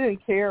he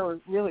didn't care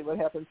really what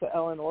happened to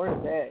Ellen or to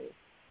Dave,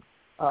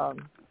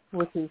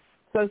 which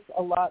says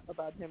a lot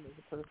about him as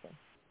a person.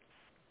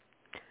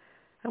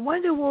 I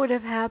wonder what would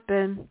have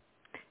happened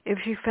if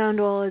she found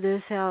all of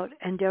this out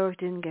and Derek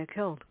didn't get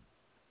killed.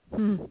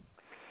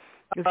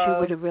 If she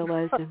would have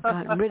realized and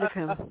gotten rid of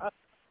him.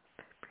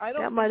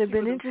 That might have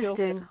been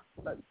interesting.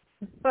 Him,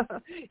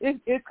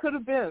 it could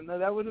have been.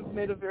 That would have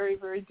made a very,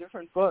 very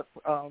different book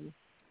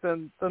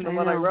than the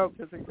one I wrote,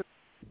 because it could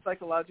be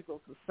psychological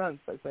suspense,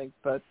 I think.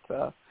 But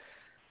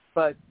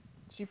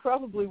she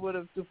probably would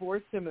have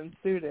divorced him and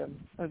sued him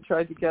and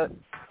tried to get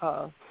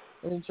an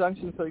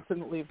injunction so he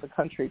couldn't leave the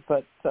country.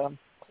 But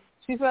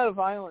she's not a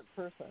violent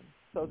person,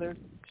 so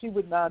she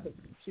would not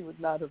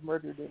have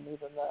murdered him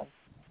even then.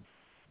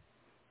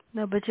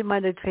 No, but you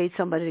might have paid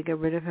somebody to get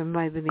rid of him.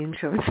 Might be the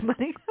insurance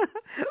money.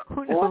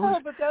 Who knows? Well,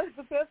 but that's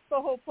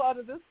the whole plot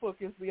of this book,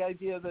 is the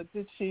idea that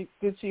did she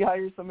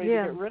hire somebody to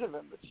get rid of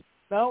him, but she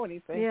didn't know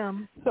anything. Yeah.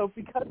 So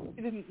because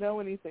she didn't know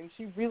anything,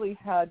 she really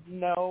had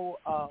no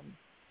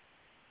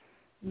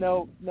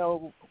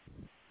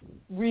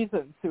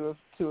reason to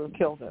have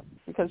killed him,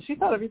 because she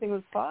thought everything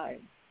was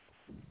fine.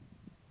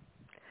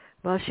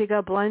 Well, she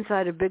got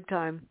blindsided big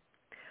time.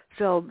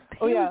 So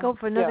here we go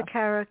for another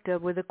character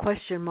with a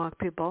question mark,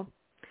 people.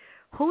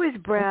 Who is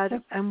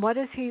Brad, and what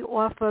does he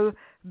offer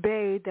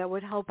Bae that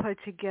would help her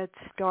to get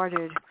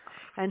started?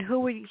 And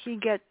who would he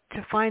get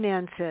to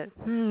finance it?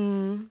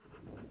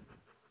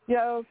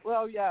 Yeah,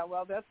 well,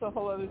 that's a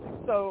whole other thing.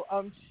 So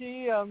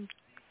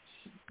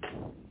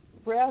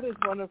Brad is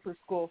one of her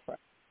school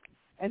friends,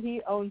 and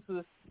he owns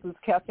this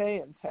cafe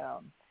in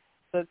town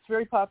that's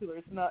very popular.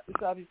 It's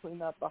obviously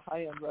not the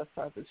high-end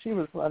restaurant that she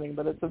was running,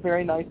 but it's a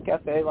very nice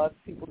cafe. Lots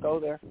of people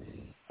go there.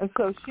 And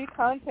so she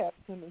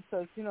contacts him and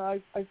says,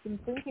 I've been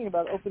thinking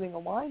about opening a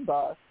wine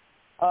bar.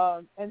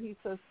 And he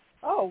says,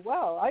 oh,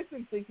 wow, I've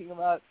been thinking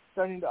about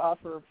starting to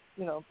offer,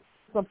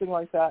 something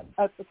like that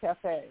at the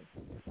cafe.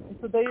 And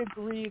so they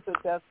agree that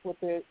that's what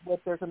they're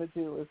going to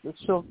do, is that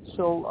she'll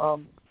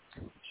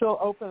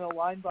open a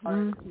wine bar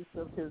in a piece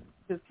of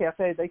his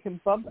cafe. They can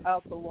bump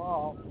out the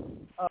wall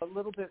a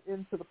little bit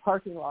into the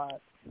parking lot.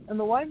 And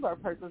the wine bar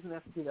part doesn't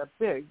have to be that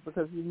big,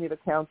 because you need a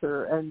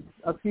counter and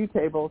a few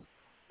tables,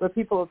 but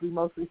people will be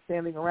mostly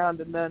standing around.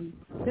 And then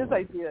his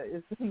idea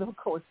is that they'll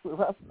go into the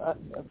restaurant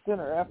and have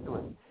dinner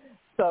afterwards.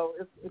 So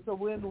it's a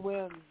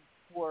win-win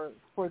for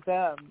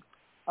them.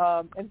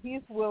 And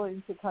he's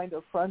willing to kind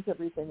of front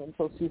everything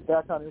until she's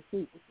back on her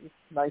feet, which is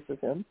nice of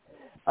him.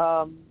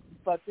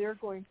 But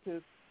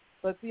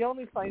the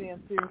only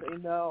financier they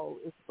know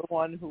is the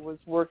one who was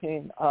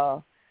working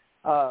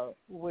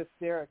with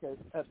Derek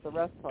at the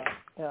restaurant,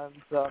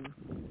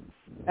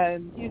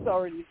 and he's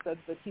already said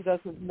that he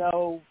doesn't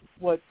know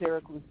what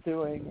Derek was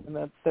doing, and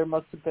that there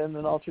must have been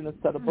an alternate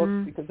set of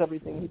books, because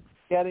everything he was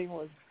getting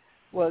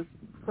was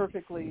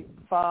perfectly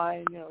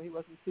fine. He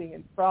wasn't seeing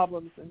any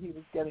problems, and he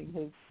was getting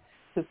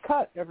his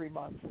cut every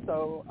month,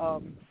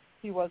 so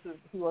he wasn't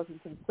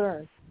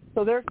concerned.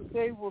 So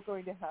they were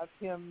going to have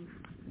him.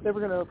 They were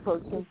going to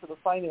approach him for the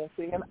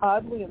financing, and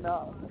oddly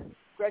enough,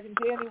 Greg and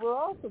Danny were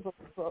also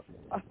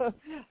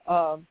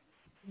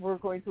we're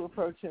going to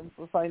approach him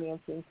for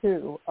financing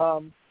too.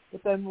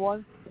 But then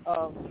once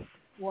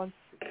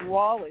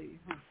Wally,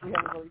 who we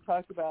haven't really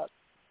talked about,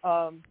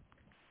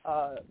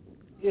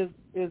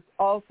 is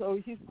also,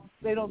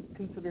 they don't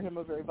consider him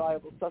a very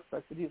viable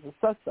suspect, but he's a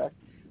suspect.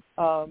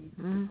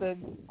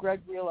 Then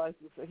Greg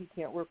realizes that he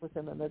can't work with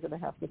him, and they're going to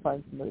have to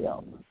find somebody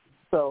else.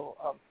 So,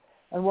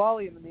 and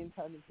Wally, in the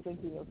meantime, is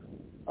thinking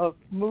of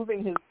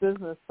moving his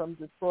business from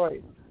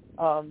Detroit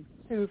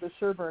to the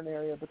Sherburne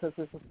area, because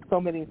there's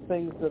so many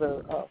things that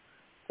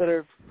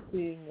are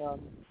being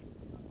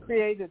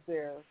created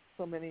there.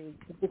 So many,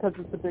 because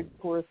it's a big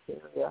tourist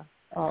area.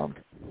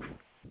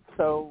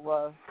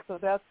 So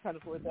that's kind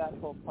of where that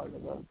whole part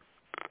of the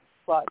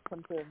plot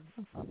comes in.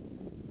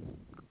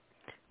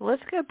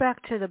 Let's get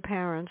back to the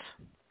parents.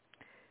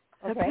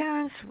 The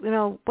parents,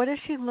 what does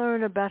she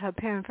learn about her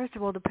parents? First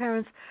of all, the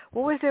parents,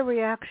 what was their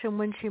reaction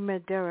when she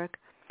met Derek?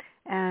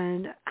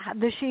 And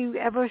does she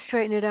ever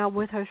straighten it out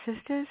with her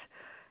sisters?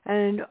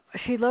 And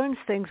she learns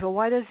things. Well,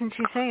 why doesn't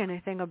she say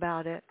anything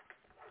about it?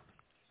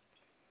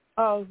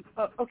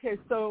 Okay.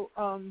 So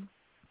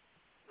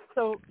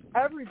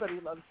everybody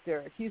loves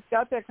Derek. He's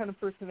got that kind of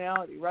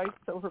personality, right?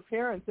 So her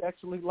parents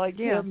actually like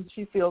him.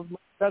 She feels much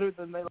better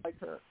than they like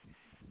her.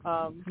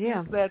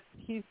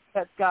 He's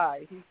that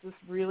guy. He's just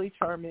really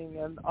charming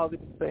and all these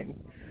things.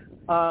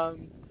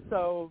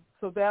 So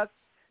that's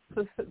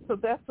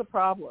the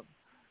problem.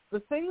 The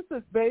things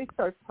that Bae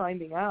starts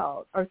finding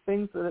out are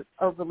things that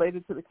are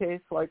related to the case,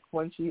 like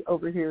when she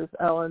overhears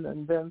Ellen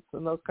and Vince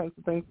and those kinds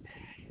of things.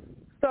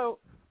 So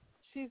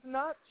she's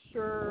not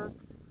sure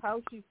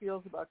how she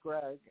feels about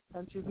Greg,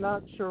 and she's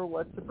not sure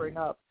what to bring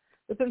up.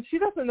 But then she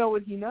doesn't know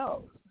what he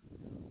knows.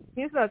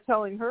 he's not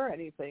telling her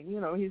anything.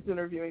 You know, he's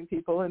interviewing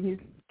people and he's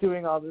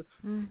doing all this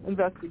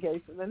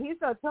investigation, and he's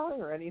not telling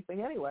her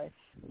anything anyway.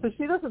 So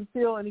she doesn't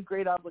feel any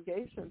great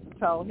obligation to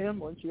tell him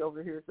when she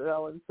overhears that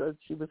Ellen said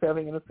she was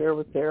having an affair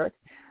with Derek.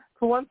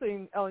 For one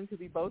thing, Ellen could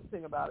be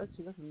boasting about it.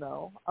 She doesn't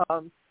know.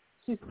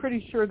 She's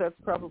pretty sure that's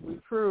probably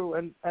true,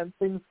 and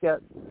things get,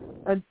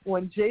 and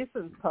when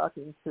Jason's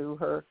talking to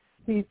her,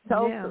 he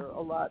tells her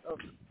a lot of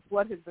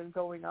what had been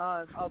going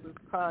on all this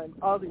time,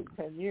 all these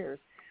 10 years.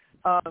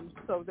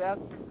 So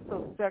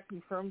that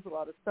confirms a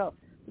lot of stuff.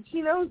 But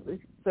she knows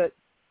that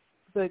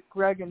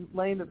Greg and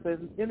Lane have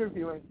been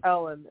interviewing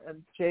Ellen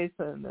and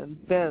Jason and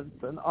Vince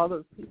and all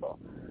those people.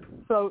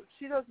 So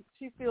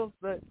she feels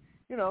that,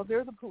 you know,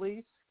 they're the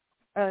police,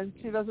 and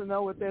she doesn't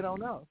know what they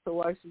don't know. So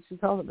why should she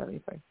tell them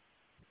anything?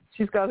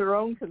 She's got her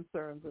own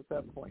concerns at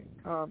that point.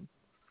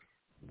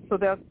 So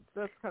that's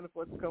kind of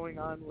what's going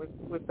on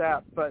with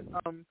that. But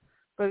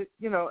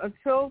you know,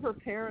 until her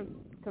parents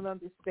can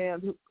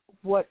understand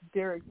what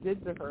Derek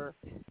did to her,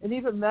 and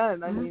even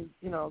then, I mean,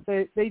 you know,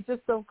 they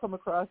just don't come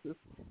across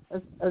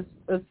as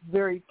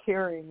very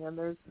caring. And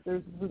there's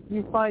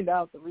you find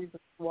out the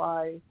reasons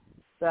why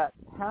that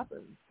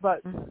happens.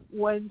 But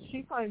when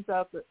she finds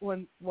out that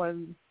when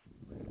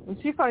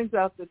she finds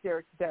out that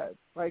Derek's dead,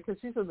 right?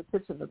 Because she's in the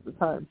kitchen at the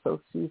time,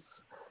 so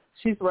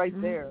she's right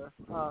there.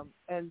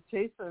 And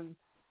Jason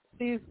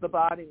sees the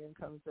body and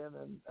comes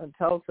in and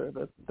tells her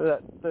that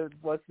there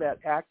was that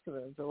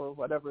accident or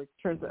whatever. It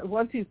turns out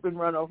once he's been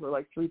run over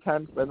like 3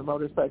 times by the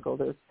motorcycle,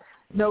 there's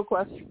no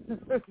question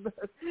that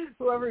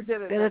whoever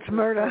did it. Then it's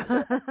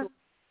murder.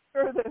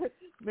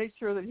 Make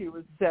sure that he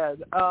was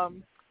dead.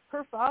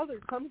 Her father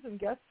comes and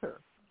gets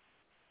her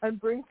and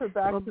brings her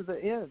back to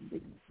the inn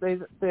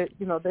because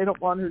they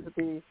don't want her to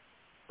be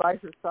by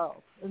herself,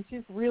 and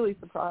she's really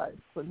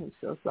surprised when he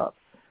shows up.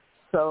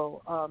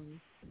 So,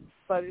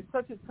 but it's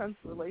such a tense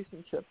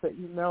relationship that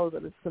you know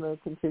that it's going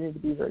to continue to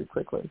be very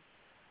quickly.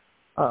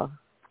 So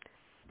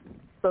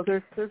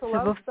there's a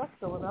lot of stuff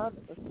going on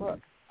in this book.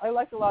 I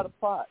like a lot of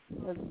plot,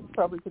 as you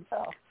probably could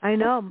tell. I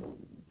know.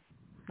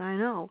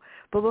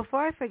 But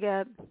before I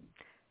forget,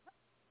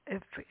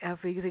 if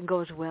everything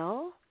goes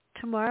well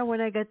tomorrow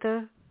when I get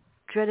the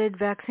dreaded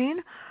vaccine,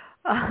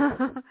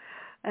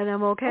 and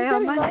I'm okay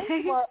on Monday.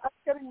 I'm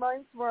getting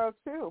mine tomorrow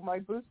too. My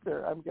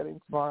booster I'm getting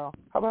tomorrow.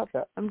 How about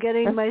that? I'm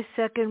getting my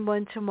second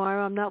one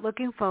tomorrow. I'm not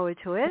looking forward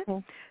to it,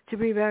 to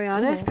be very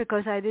honest,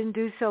 because I didn't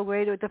do so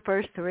great with the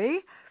first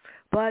 3.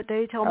 But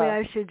they told me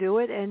I should do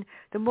it. And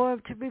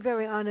to be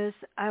very honest,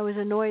 I was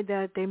annoyed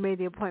that they made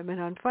the appointment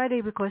on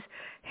Friday because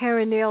hair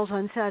and nails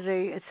on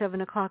Saturday at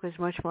 7 o'clock is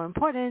much more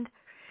important.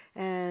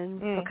 And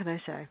what can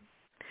I say?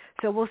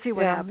 So we'll see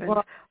what happens.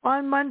 Well,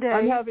 on Monday,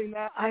 I'm having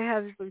that. I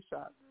have flu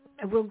shot.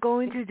 We're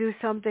going to do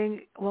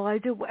something. Well, I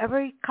do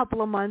every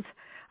couple of months.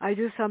 I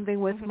do something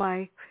with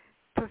my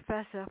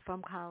professor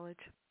from college.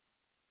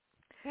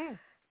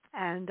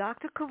 And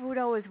Dr.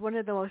 Cavuto is one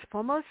of the most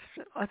foremost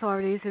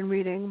authorities in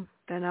reading,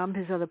 and I'm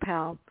his other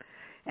pal.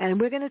 And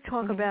we're going to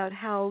talk about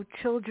how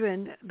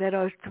children that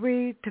are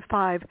 3 to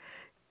 5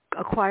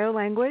 acquire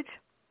language.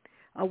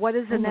 What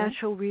is a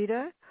natural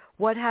reader?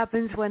 What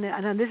happens when,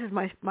 and this is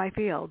my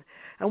field,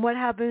 and what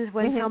happens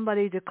when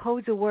somebody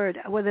decodes a word,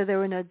 whether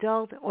they're an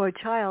adult or a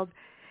child,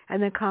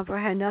 and they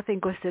comprehend nothing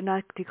because they're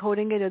not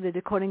decoding it or they're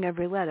decoding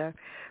every letter.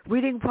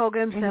 Reading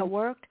programs that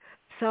worked,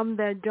 some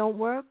that don't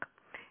work,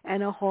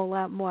 and a whole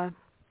lot more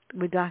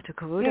with Dr.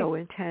 Cavuto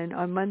in 10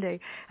 on Monday.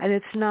 And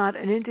it's not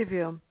an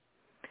interview.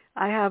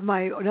 I have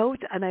my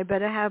notes, and I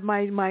better have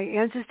my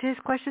answers to his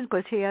questions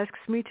because he asks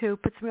me to,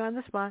 puts me on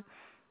the spot,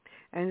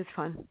 and it's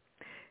fun.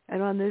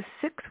 And on the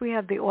 6th, we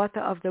have the author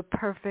of The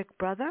Perfect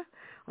Brother.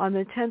 On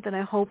the 10th, and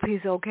I hope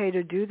he's okay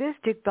to do this,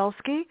 Dick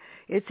Belsky.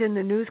 It's in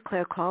the news,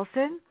 Claire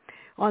Carlson.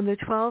 On the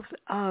 12th,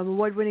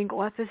 award-winning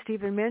author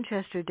Stephen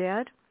Manchester,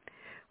 Dad.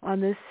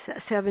 On the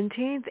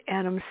 17th,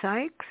 Adam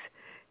Sykes,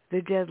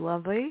 The Dead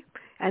Lovely.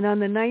 And on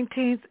the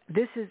 19th,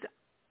 this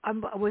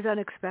was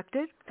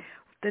unexpected.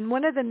 Then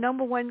one of the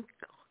number 1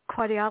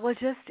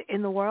 cardiologists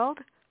in the world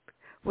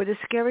with a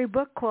scary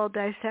book called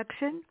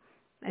Dissection,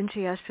 and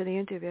she asked for the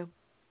interview.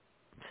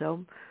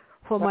 So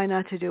who am I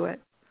not to do it?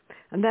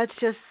 And that's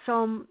just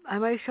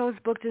my show's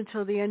booked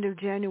until the end of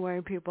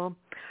January, people.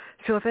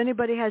 So if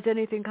anybody has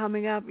anything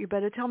coming up, you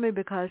better tell me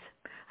because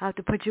I have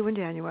to put you in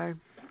January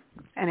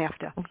and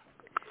after.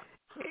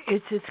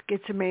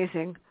 It's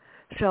amazing.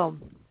 So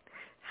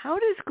how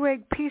does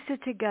Greg piece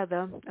it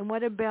together? And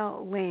what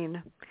about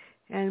Lane?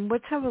 And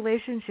what's her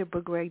relationship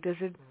with Greg? Does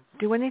it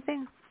do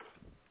anything?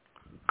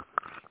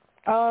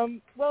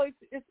 Well,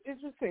 it's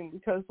interesting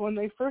because when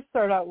they first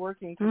start out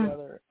working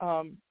together,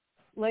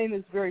 Lane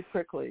is very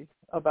prickly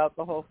about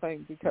the whole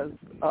thing because,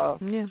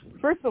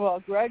 first of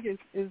all, Greg is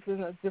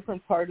in a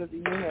different part of the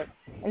unit,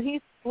 and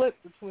he's split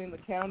between the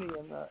county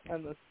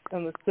and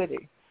the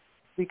city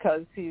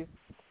because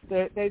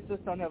they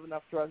just don't have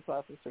enough drugs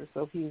officers,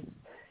 so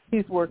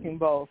he's working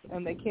both,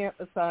 and they can't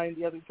assign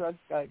the other drugs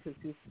guy because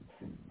he's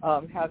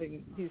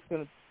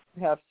going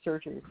to have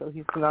surgery, so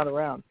he's not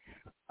around.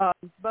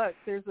 But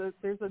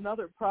there's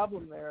another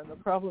problem there, and the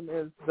problem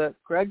is that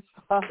Greg's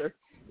father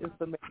is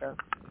the mayor.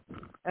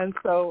 And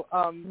so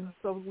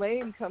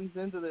Lane comes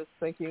into this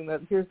thinking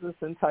that here's this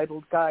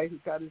entitled guy who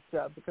got his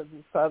job because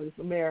his father's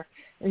the mayor,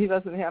 and he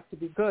doesn't have to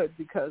be good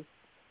because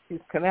he's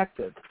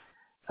connected.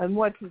 And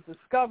what he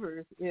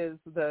discovers is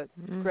that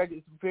Greg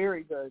is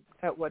very good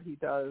at what he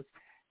does,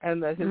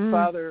 and that his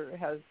father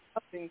has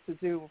nothing to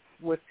do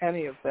with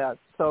any of that.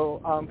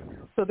 So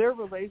their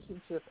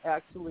relationship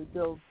actually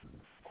builds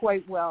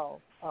quite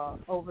well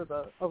over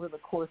the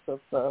course of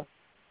the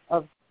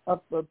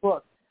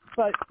book.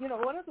 But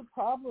one of the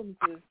problems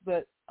is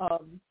that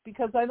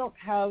because I don't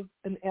have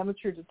an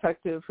amateur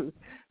detective who's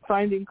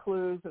finding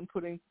clues and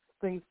putting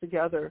things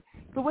together,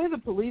 the way the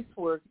police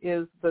work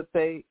is that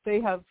they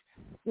have,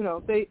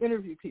 they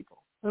interview people,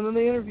 and then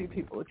they interview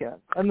people again,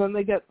 and then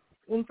they get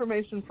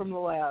information from the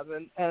lab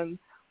and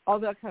all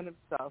that kind of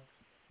stuff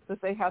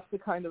that they have to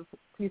kind of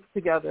piece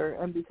together.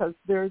 And because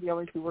they're the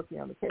only two working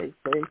on the case,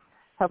 they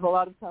have a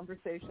lot of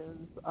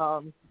conversations.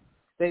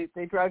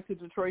 They drive to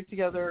Detroit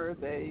together.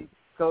 They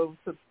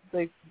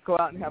go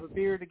out and have a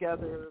beer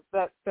together.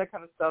 That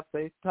kind of stuff.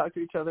 They talk to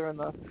each other in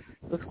the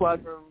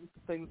squad room.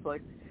 Things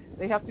like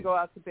they have to go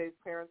out to Bay's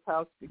parents'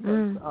 house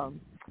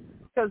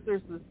because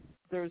there's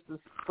this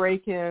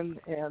break-in,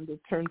 and it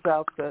turns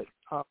out that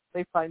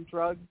they find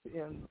drugs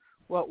in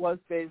what was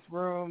Bay's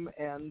room,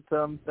 and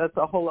that's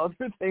a whole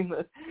other thing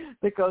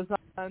that goes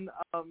on.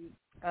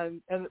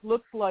 And it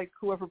looks like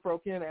whoever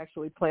broke in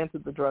actually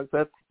planted the drugs.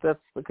 That's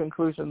the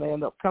conclusion they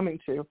end up coming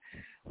to.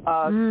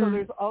 So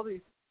there's all these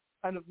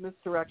kind of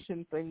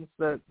misdirection things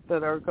that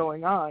are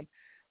going on.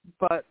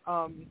 But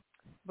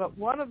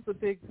one of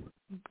the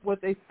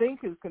what they think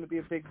is going to be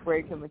a big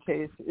break in the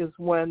case is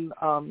when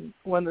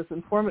this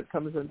informant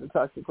comes in to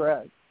talk to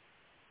Greg,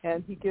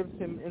 and he gives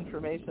him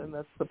information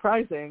that's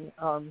surprising,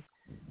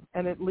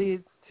 and it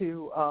leads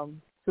to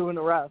an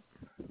arrest.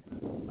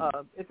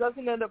 It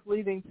doesn't end up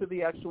leading to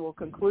the actual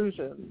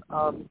conclusion,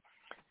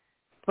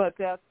 but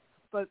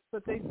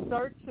they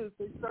start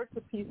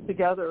to piece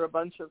together a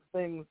bunch of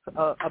things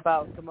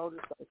about the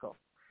motorcycle,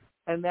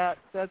 and that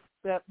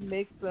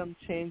makes them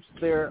change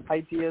their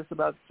ideas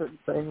about certain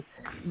things.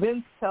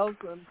 Vince tells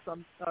them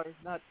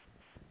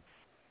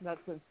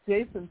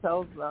Jason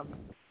tells them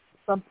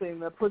something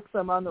that puts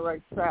them on the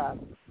right track,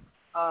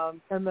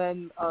 and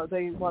then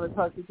they want to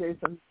talk to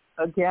Jason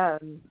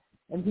again,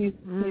 and he's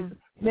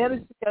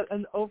managed to get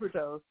an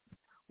overdose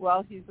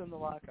while he's in the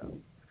lockup.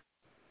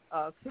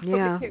 So they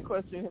can't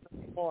question him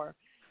anymore.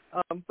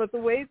 But the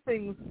way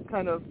things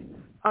kind of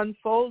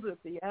unfold at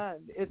the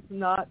end, it's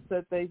not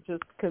that they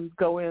just can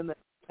go in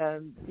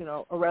and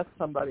arrest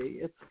somebody.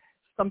 It's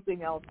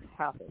something else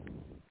happens.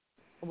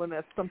 And when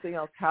that something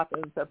else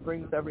happens, that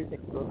brings everything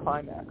to a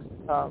climax.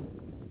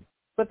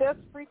 But that's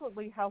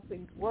frequently how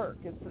things work.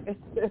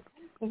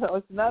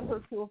 It's not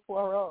Hercule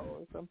Poirot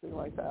or something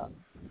like that.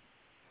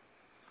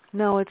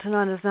 No, it's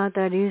not. It's not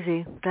that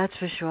easy. That's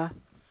for sure.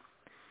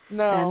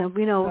 No,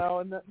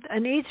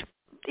 and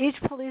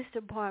each police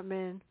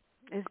department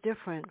is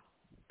different,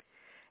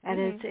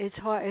 and it's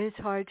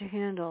hard to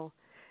handle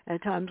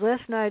at times.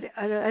 Last night,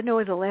 I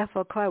know the laugh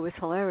or cry was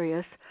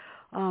hilarious.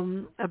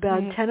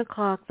 About 10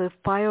 o'clock, the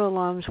fire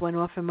alarms went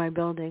off in my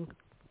building.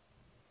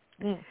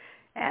 And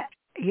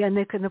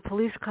the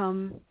police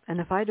come and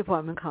the fire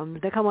department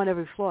comes. They come on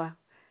every floor,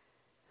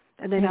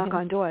 and they knock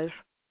on doors.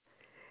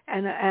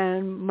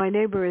 And my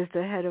neighbor is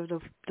the head of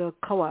the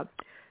co-op.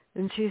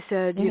 And she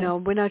said,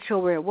 we're not sure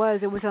where it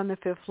was. It was on the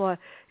 5th floor.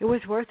 It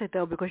was worth it,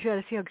 though, because you had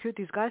to see how cute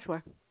these guys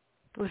were.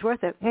 It was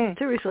worth it.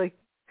 Seriously.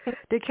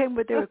 They came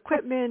with their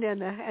equipment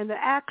and the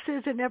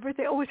axes and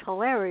everything. It was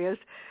hilarious.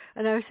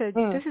 And I said,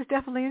 this is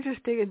definitely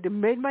interesting. It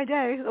made my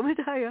day, let me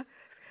tell you.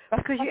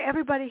 Because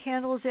everybody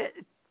handles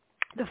it.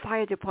 The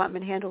fire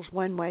department handles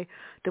one way.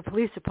 The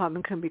police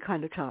department can be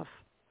kind of tough.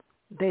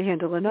 They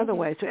handle another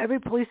way. So every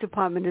police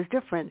department is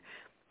different.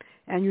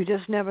 And you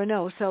just never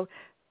know. So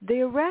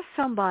they arrest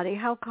somebody.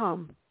 How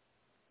come?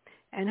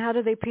 And how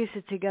do they piece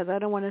it together? I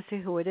don't want to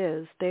see who it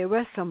is. They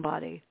arrest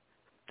somebody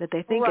that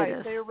they think it is.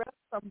 Right. They arrest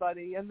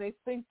somebody, and they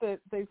think that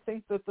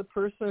the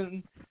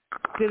person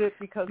did it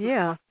because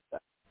of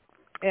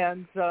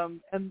and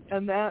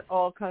that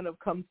all kind of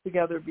comes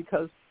together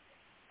because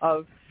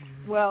of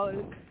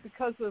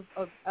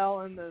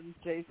Ellen and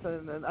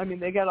Jason, and I mean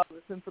they get all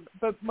this information,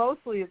 but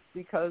mostly it's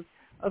because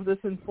of this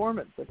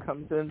informant that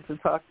comes in to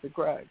talk to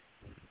Greg.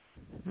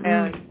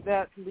 And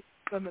that leads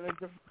them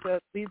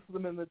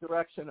in the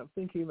direction of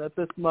thinking that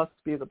this must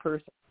be the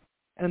person,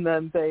 and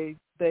then they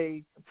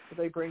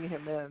bring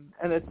him in,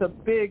 and it's a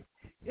big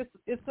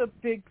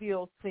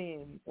deal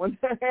scene when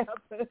that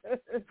happens.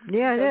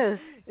 Yeah, it is.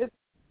 It's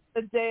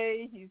the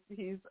day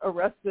he's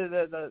arrested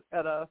at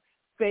a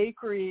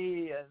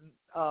bakery and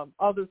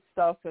all this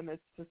stuff, and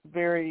it's just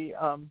very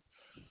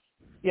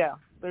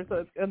There's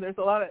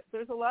a lot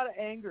of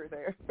anger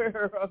there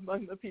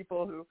among the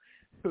people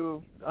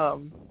who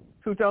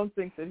don't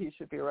think that he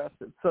should be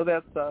arrested. So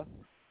that's a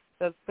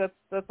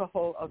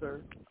whole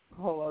other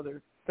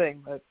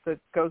thing that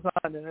goes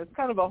on, and it's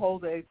kind of a whole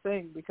day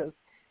thing because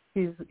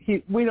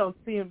we don't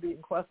see him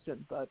being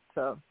questioned, but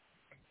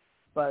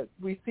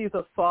we see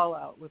the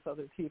fallout with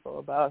other people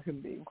about him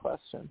being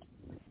questioned.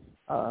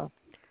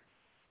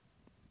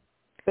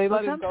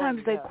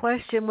 Sometimes they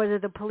question whether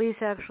the police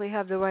actually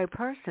have the right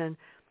person.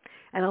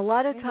 And a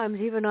lot of times,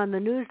 even on the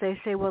news, they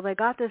say, well, they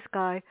got this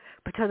guy,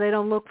 but so they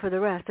don't look for the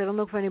rest. They don't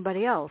look for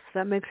anybody else.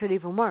 That makes it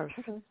even worse.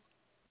 Mm-hmm.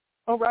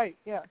 Oh, right.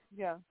 Yeah.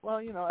 Well,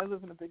 I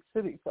live in a big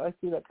city, so I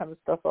see that kind of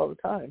stuff all the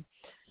time.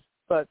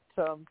 But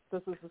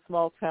this is a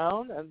small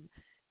town, and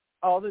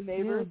all the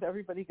neighbors,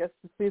 everybody gets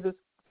to see this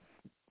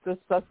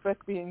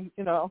suspect being,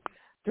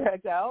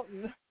 dragged out,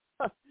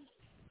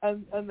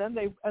 and then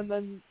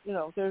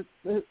there's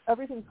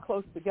everything's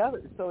close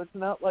together, so it's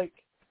not like,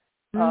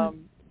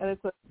 and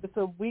it's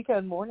a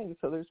weekend morning,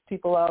 so there's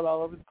people out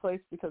all over the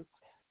place because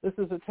this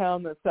is a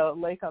town that's got a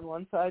lake on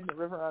one side and a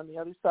river on the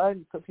other side,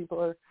 and so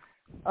people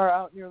are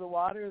out near the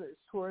water. There's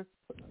tourists,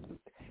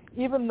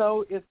 even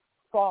though it's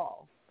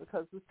fall,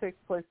 because this takes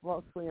place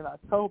mostly in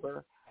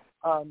October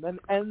and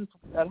ends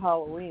at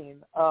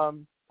Halloween.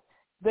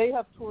 They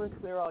have tourists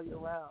there all year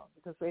round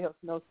because they have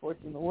snow sports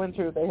in the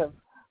winter. They have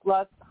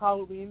lots of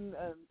Halloween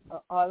and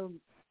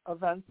autumn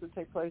events that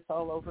take place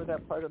all over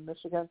that part of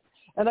Michigan.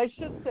 And I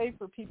should say,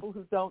 for people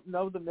who don't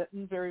know the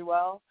Mitten very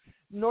well,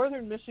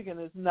 northern Michigan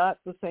is not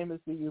the same as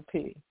the UP.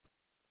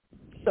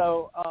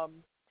 So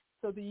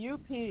the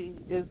UP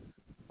is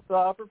the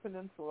Upper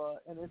Peninsula,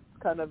 and it's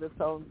kind of its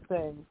own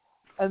thing.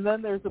 And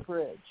then there's a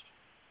bridge.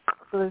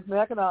 So there's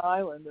Mackinac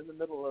Island in the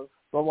middle of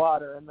the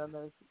water, and then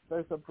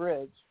there's a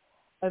bridge.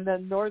 And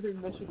then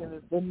northern Michigan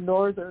is the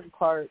northern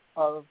part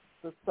of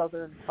the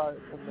southern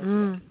part of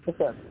Michigan.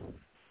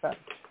 Okay.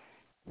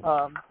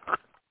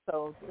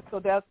 So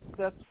that's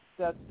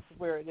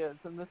where it is,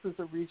 and this is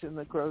a region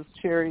that grows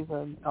cherries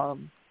and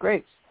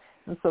grapes,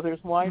 and so there's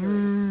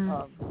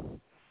wineries.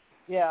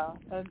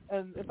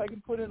 And if I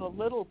can put in a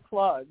little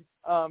plug,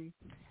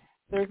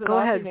 there's an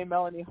author named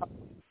Melanie Hunt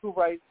who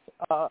writes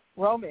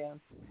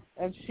romance,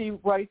 and she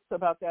writes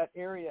about that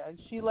area, and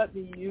she let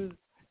me use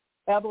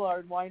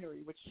Abelard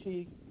Winery, which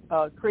she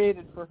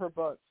created for her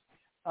books,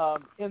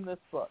 in this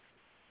book.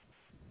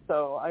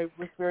 So I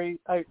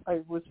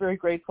was very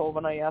grateful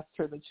when I asked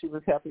her that she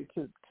was happy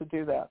to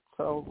do that.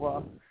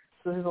 So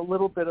there's a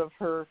little bit of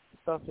her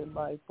stuff in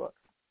my book.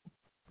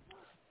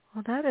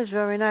 Well, that is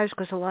very nice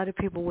because a lot of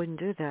people wouldn't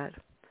do that.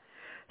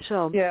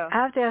 So I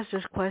have to ask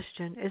this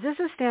question. Is this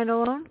a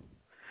standalone,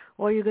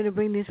 or are you going to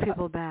bring these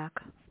people back?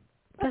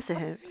 Just a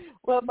hint.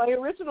 Well, my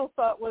original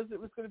thought was it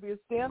was going to be a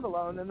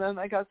standalone, and then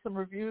I got some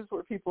reviews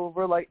where people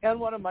were like, and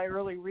one of my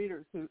early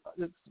readers, who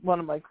is one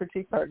of my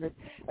critique partners,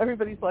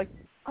 everybody's like,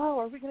 oh,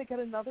 are we going to get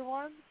another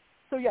one?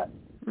 So yes,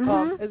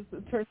 as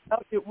it turns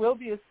out, it will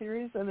be a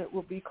series, and it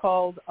will be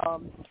called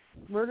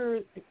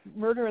Murder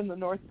in the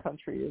North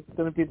Country. It's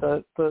going to be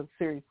the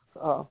series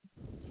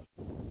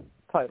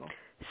title.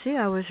 See,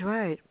 I was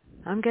right.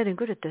 I'm getting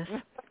good at this.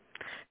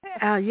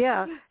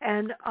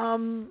 And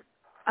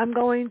I'm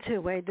going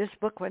to this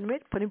book. Wait a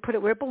minute. Put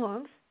it where it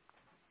belongs.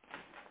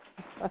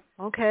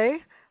 Okay.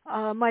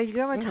 My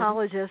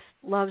dermatologist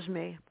loves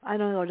me. I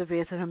don't go to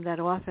visit him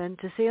that often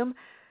to see him,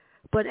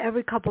 but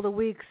every couple of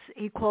weeks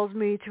he calls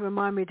me to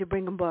remind me to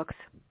bring him books.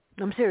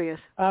 I'm serious.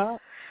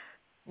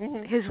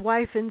 His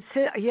wife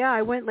insists. Yeah,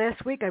 I went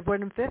last week. I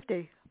brought him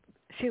 50.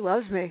 She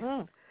loves me.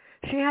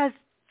 She has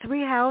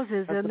 3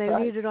 houses, and they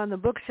read it on the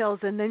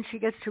bookshelves, and then she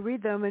gets to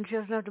read them, and she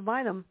doesn't have to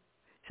buy them.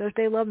 So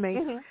they love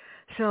me.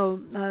 So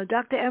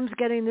Dr. M's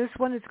getting this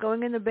one. It's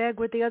going in the bag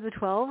with the other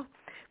 12.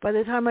 By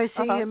the time I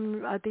see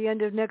him at the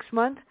end of next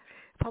month,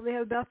 I'll probably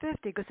have about 50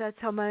 because that's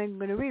how many I'm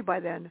going to read by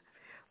then,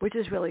 which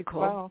is really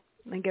cool. Wow.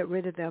 And get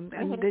rid of them.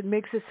 And it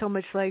makes it so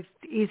much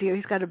easier.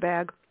 He's got a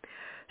bag.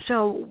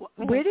 So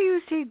where do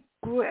you see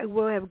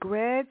we'll have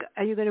Greg?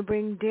 Are you going to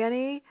bring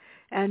Danny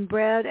and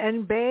Brad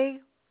and Bay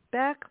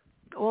back?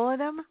 All of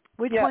them?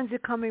 Which ones are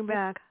coming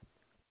back?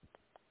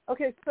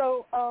 Okay,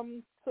 so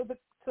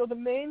the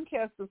main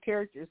cast of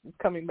characters is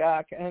coming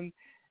back, and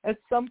at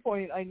some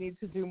point I need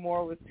to do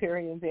more with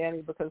Terry and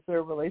Danny because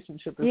their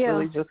relationship is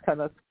really just kind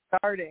of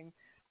starting.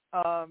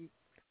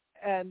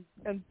 And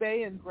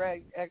Bay and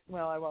Greg,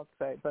 well, I won't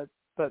say, but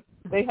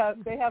they have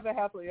a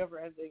happily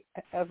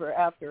ever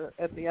after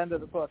at the end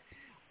of the book,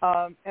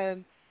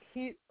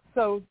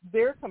 so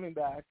they're coming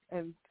back,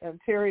 and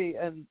Terry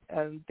and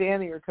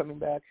Danny are coming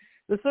back.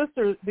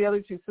 The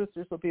other 2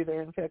 sisters will be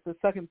there. In fact, the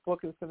second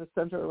book is going to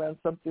center around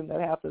something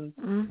that happens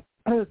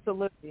to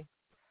Libby,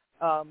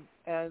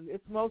 and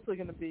it's mostly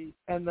going to be,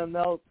 and then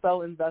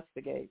they'll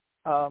investigate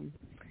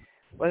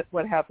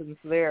what happens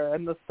there.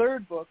 And the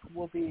third book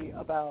will be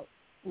about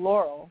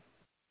Laurel,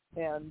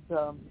 and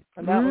that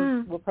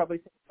one will probably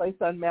take place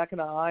on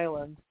Mackinac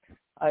Island.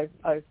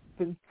 I've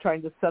been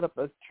trying to set up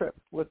a trip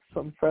with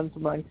some friends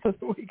of mine so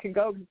that we can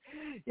go.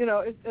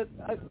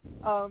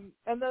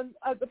 And then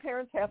the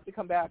parents have to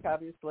come back,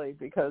 obviously,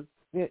 because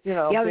I was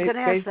going to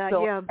ask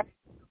that.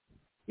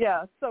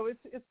 Yeah. So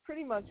it's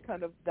pretty much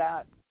kind of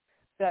that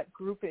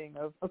grouping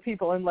of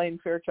people in Lane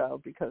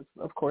Fairchild, because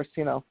of course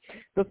the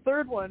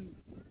third one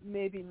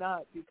maybe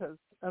not, because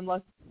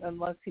unless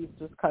he's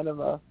just kind of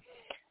a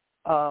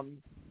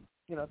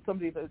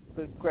somebody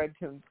that Greg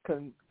can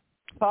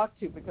talk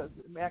to, because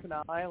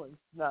Mackinac Island's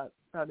not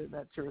in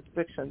that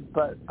jurisdiction,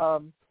 but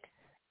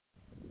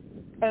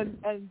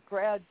and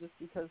Brad, just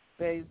because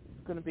Faye's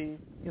going to be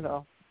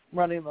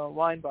running the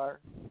wine bar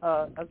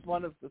as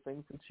one of the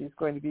things that she's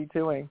going to be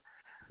doing.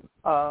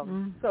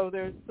 So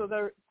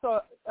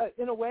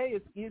in a way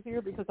it's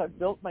easier because I've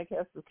built my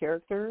cast of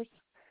characters,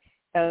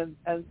 and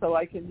so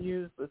I can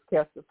use this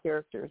cast of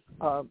characters,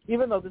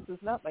 even though this is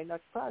not my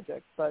next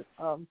project, but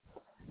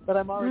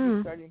I'm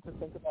already starting to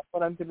think about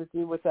what I'm going to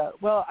do with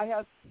that. Well, I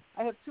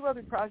have two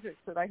other projects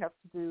that I have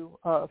to do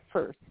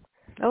first.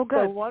 Oh,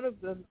 good. So one of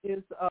them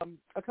is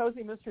a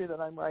cozy mystery that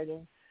I'm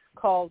writing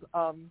called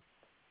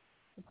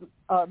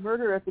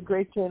Murder at the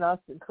Great Jane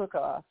Austen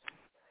Cook-Off,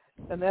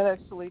 and that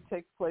actually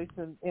takes place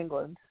in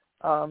England,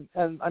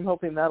 and I'm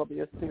hoping that'll be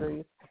a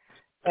series.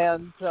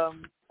 And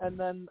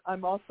then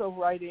I'm also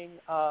writing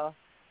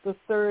the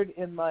third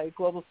in my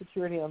Global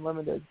Security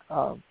Unlimited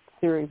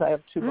series. I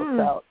have two books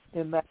out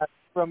in that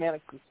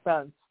romantic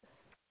suspense,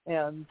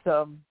 and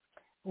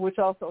which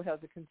also has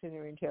a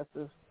continuing cast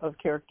of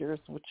characters,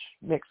 which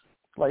makes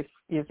life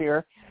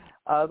easier.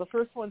 The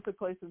first one took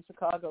place in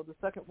Chicago. The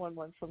second one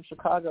went from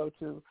Chicago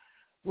to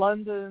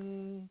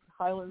London,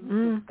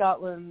 Highlands,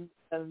 Scotland,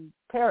 and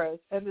Paris,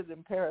 ended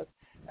in Paris.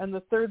 And the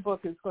third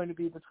book is going to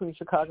be between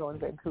Chicago and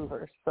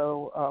Vancouver.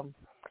 So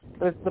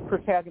the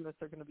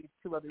protagonists are going to be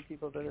two other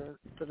people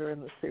that are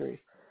in the series.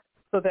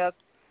 So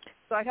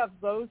I have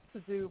those to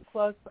do.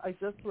 Plus, I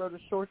just wrote a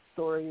short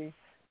story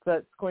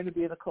that's going to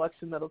be in a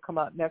collection that'll come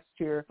out next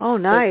year. Oh,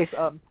 nice.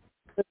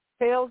 It's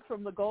Tales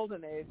from the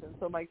Golden Age, and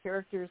so my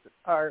characters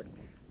are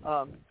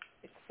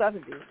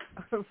 70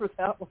 for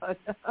that one.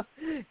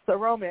 It's a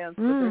romance,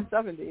 but they're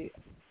 70.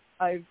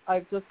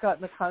 I've just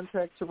gotten a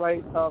contract to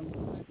write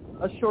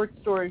a short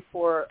story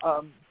for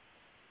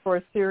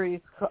a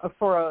series,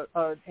 for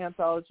an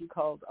anthology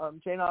called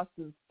Jane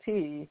Austen's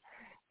Tea,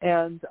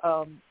 and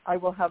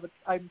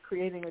I'm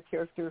creating a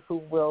character who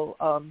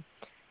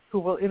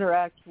will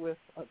interact with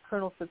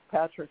Colonel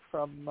Fitzpatrick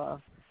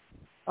from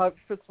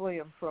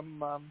Fitzwilliam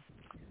from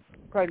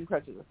Pride and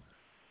Prejudice.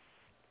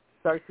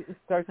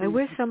 I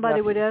wish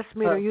somebody would ask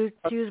me to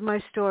use my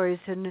stories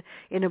in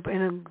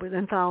an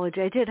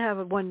anthology. I did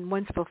have one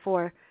once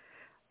before,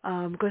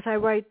 because I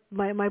write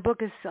my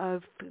book is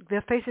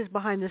they're Faces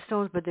Behind the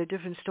Stones, but they're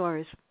different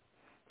stories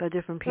by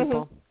different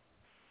people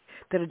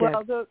that are dead.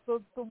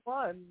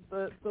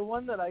 Well, the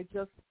one that I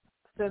just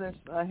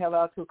finished, I have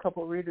out to a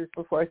couple of readers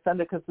before I send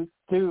it because it's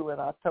due in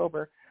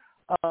October.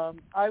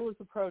 I was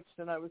approached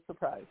and I was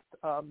surprised.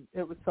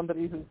 It was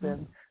somebody who's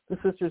in the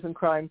Sisters in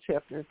Crime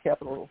chapter,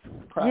 Capital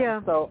Crime. Yeah.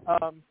 So,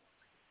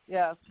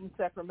 from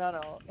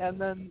Sacramento.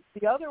 And then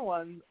the other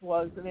one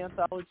was an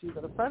anthology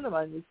that a friend of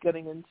mine was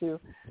getting into,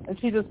 and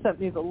she just sent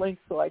me the link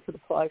so I could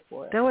apply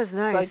for it. That was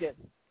nice. So I did.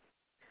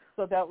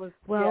 So that was,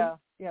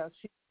 yeah.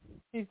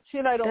 She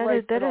and I don't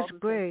write. That is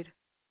great.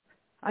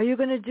 Are you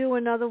going to do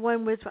another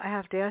one with, I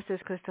have to ask this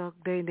because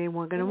they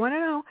weren't going to want to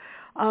know,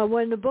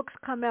 when the books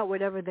come out,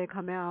 whatever they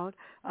come out,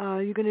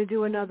 you're going to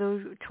do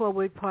another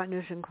 12-Week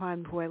Partners in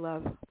Crime Who I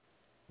Love?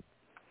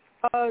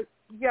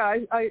 Yeah,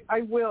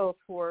 I will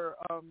for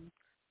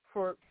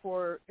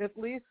at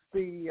least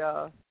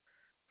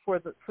for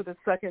the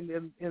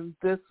second in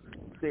this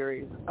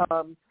series.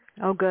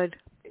 Oh, good.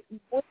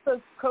 With the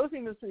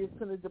cozy mystery, it's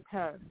going to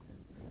depend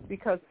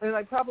because, and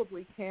I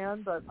probably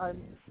can, but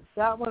I'm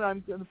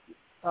going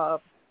to.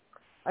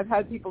 I've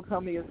had people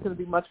tell me it's going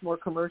to be much more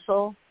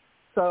commercial,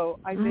 so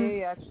I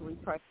may actually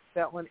try to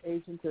get that one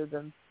agented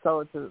and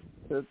sell it to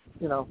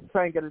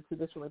try and get it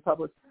traditionally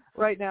published.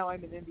 Right now,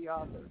 I'm an indie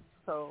author,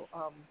 so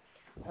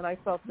and I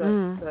felt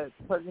that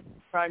Partners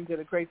in Crime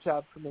did a great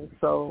job for me.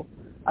 So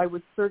I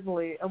would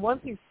certainly, and once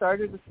you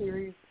started a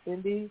series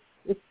indie,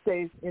 it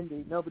stays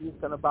indie. Nobody's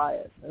going to buy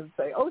it and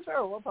say, "Oh,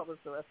 sure, we'll publish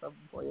the rest of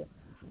them for you."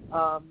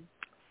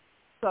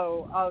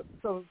 So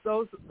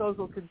those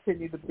will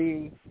continue to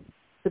be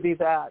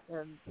that,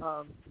 and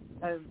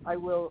I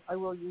will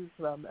use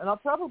them, and I'll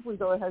probably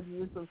go ahead and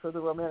use them for the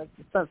romantic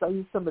suspense. I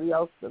use somebody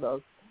else for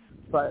those,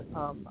 but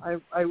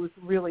I was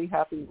really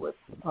happy with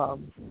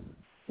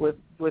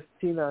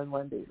Tina and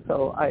Wendy,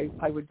 so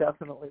I would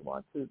definitely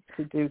want to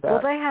do that.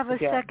 Well, they have a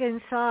again.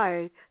 second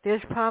side.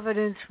 There's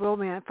Providence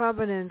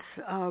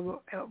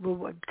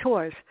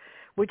Tours,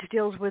 which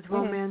deals with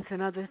romance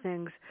and other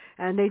things,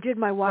 and they did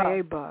my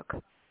YA book.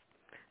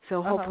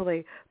 So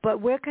hopefully.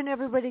 But where can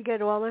everybody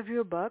get all of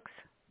your books?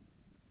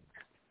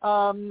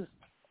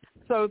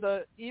 So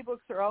the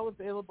ebooks are all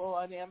available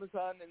on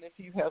Amazon, and if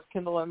you have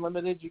Kindle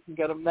Unlimited, you can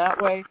get them that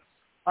way.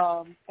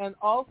 And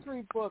all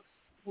three books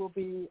will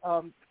be.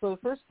 So the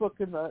first book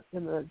in the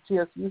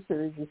GSU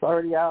series is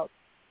already out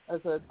as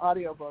an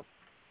audiobook,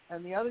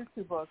 and the other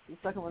two books, the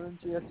second one in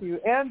GSU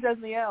and Dead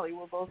in the Alley,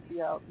 will both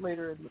be out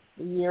later in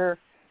the year.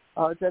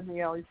 Dead in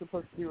the Alley is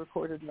supposed to be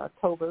recorded in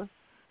October.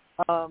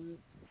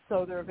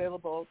 So they're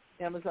available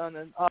Amazon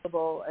and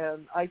Audible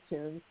and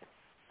iTunes.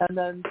 And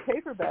then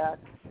paperback,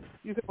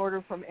 You can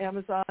order from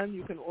Amazon.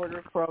 You can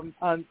order from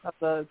on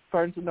the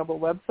Barnes & Noble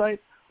website.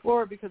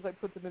 Or because I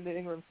put them in the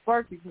Ingram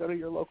Spark, you can go to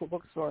your local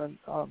bookstore and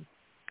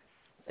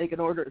they can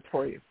order it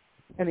for you,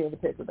 any of the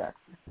paperbacks.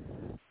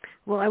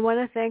 Well, I want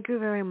to thank you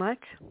very much.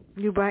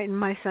 You brighten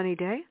my sunny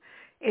day.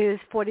 It is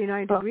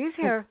 49 degrees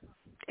here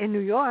in New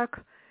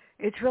York.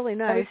 It's really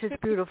nice.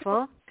 It's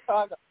beautiful.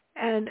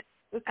 And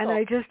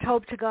I just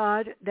hope to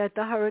God that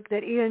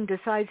that Ian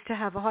decides to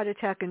have a heart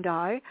attack and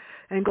die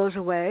and goes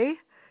away,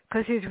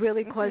 because he's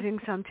really causing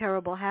some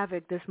terrible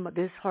havoc, this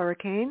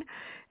hurricane.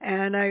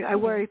 And I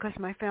worry because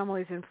my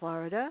family's in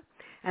Florida.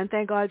 And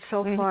thank God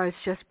so far it's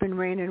just been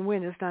rain and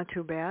wind. It's not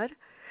too bad.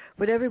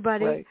 But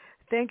everybody,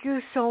 thank you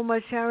so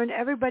much, Sharon.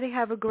 Everybody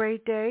have a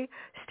great day.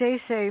 Stay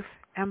safe,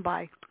 and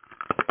bye.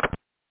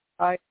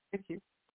 Bye. Thank you.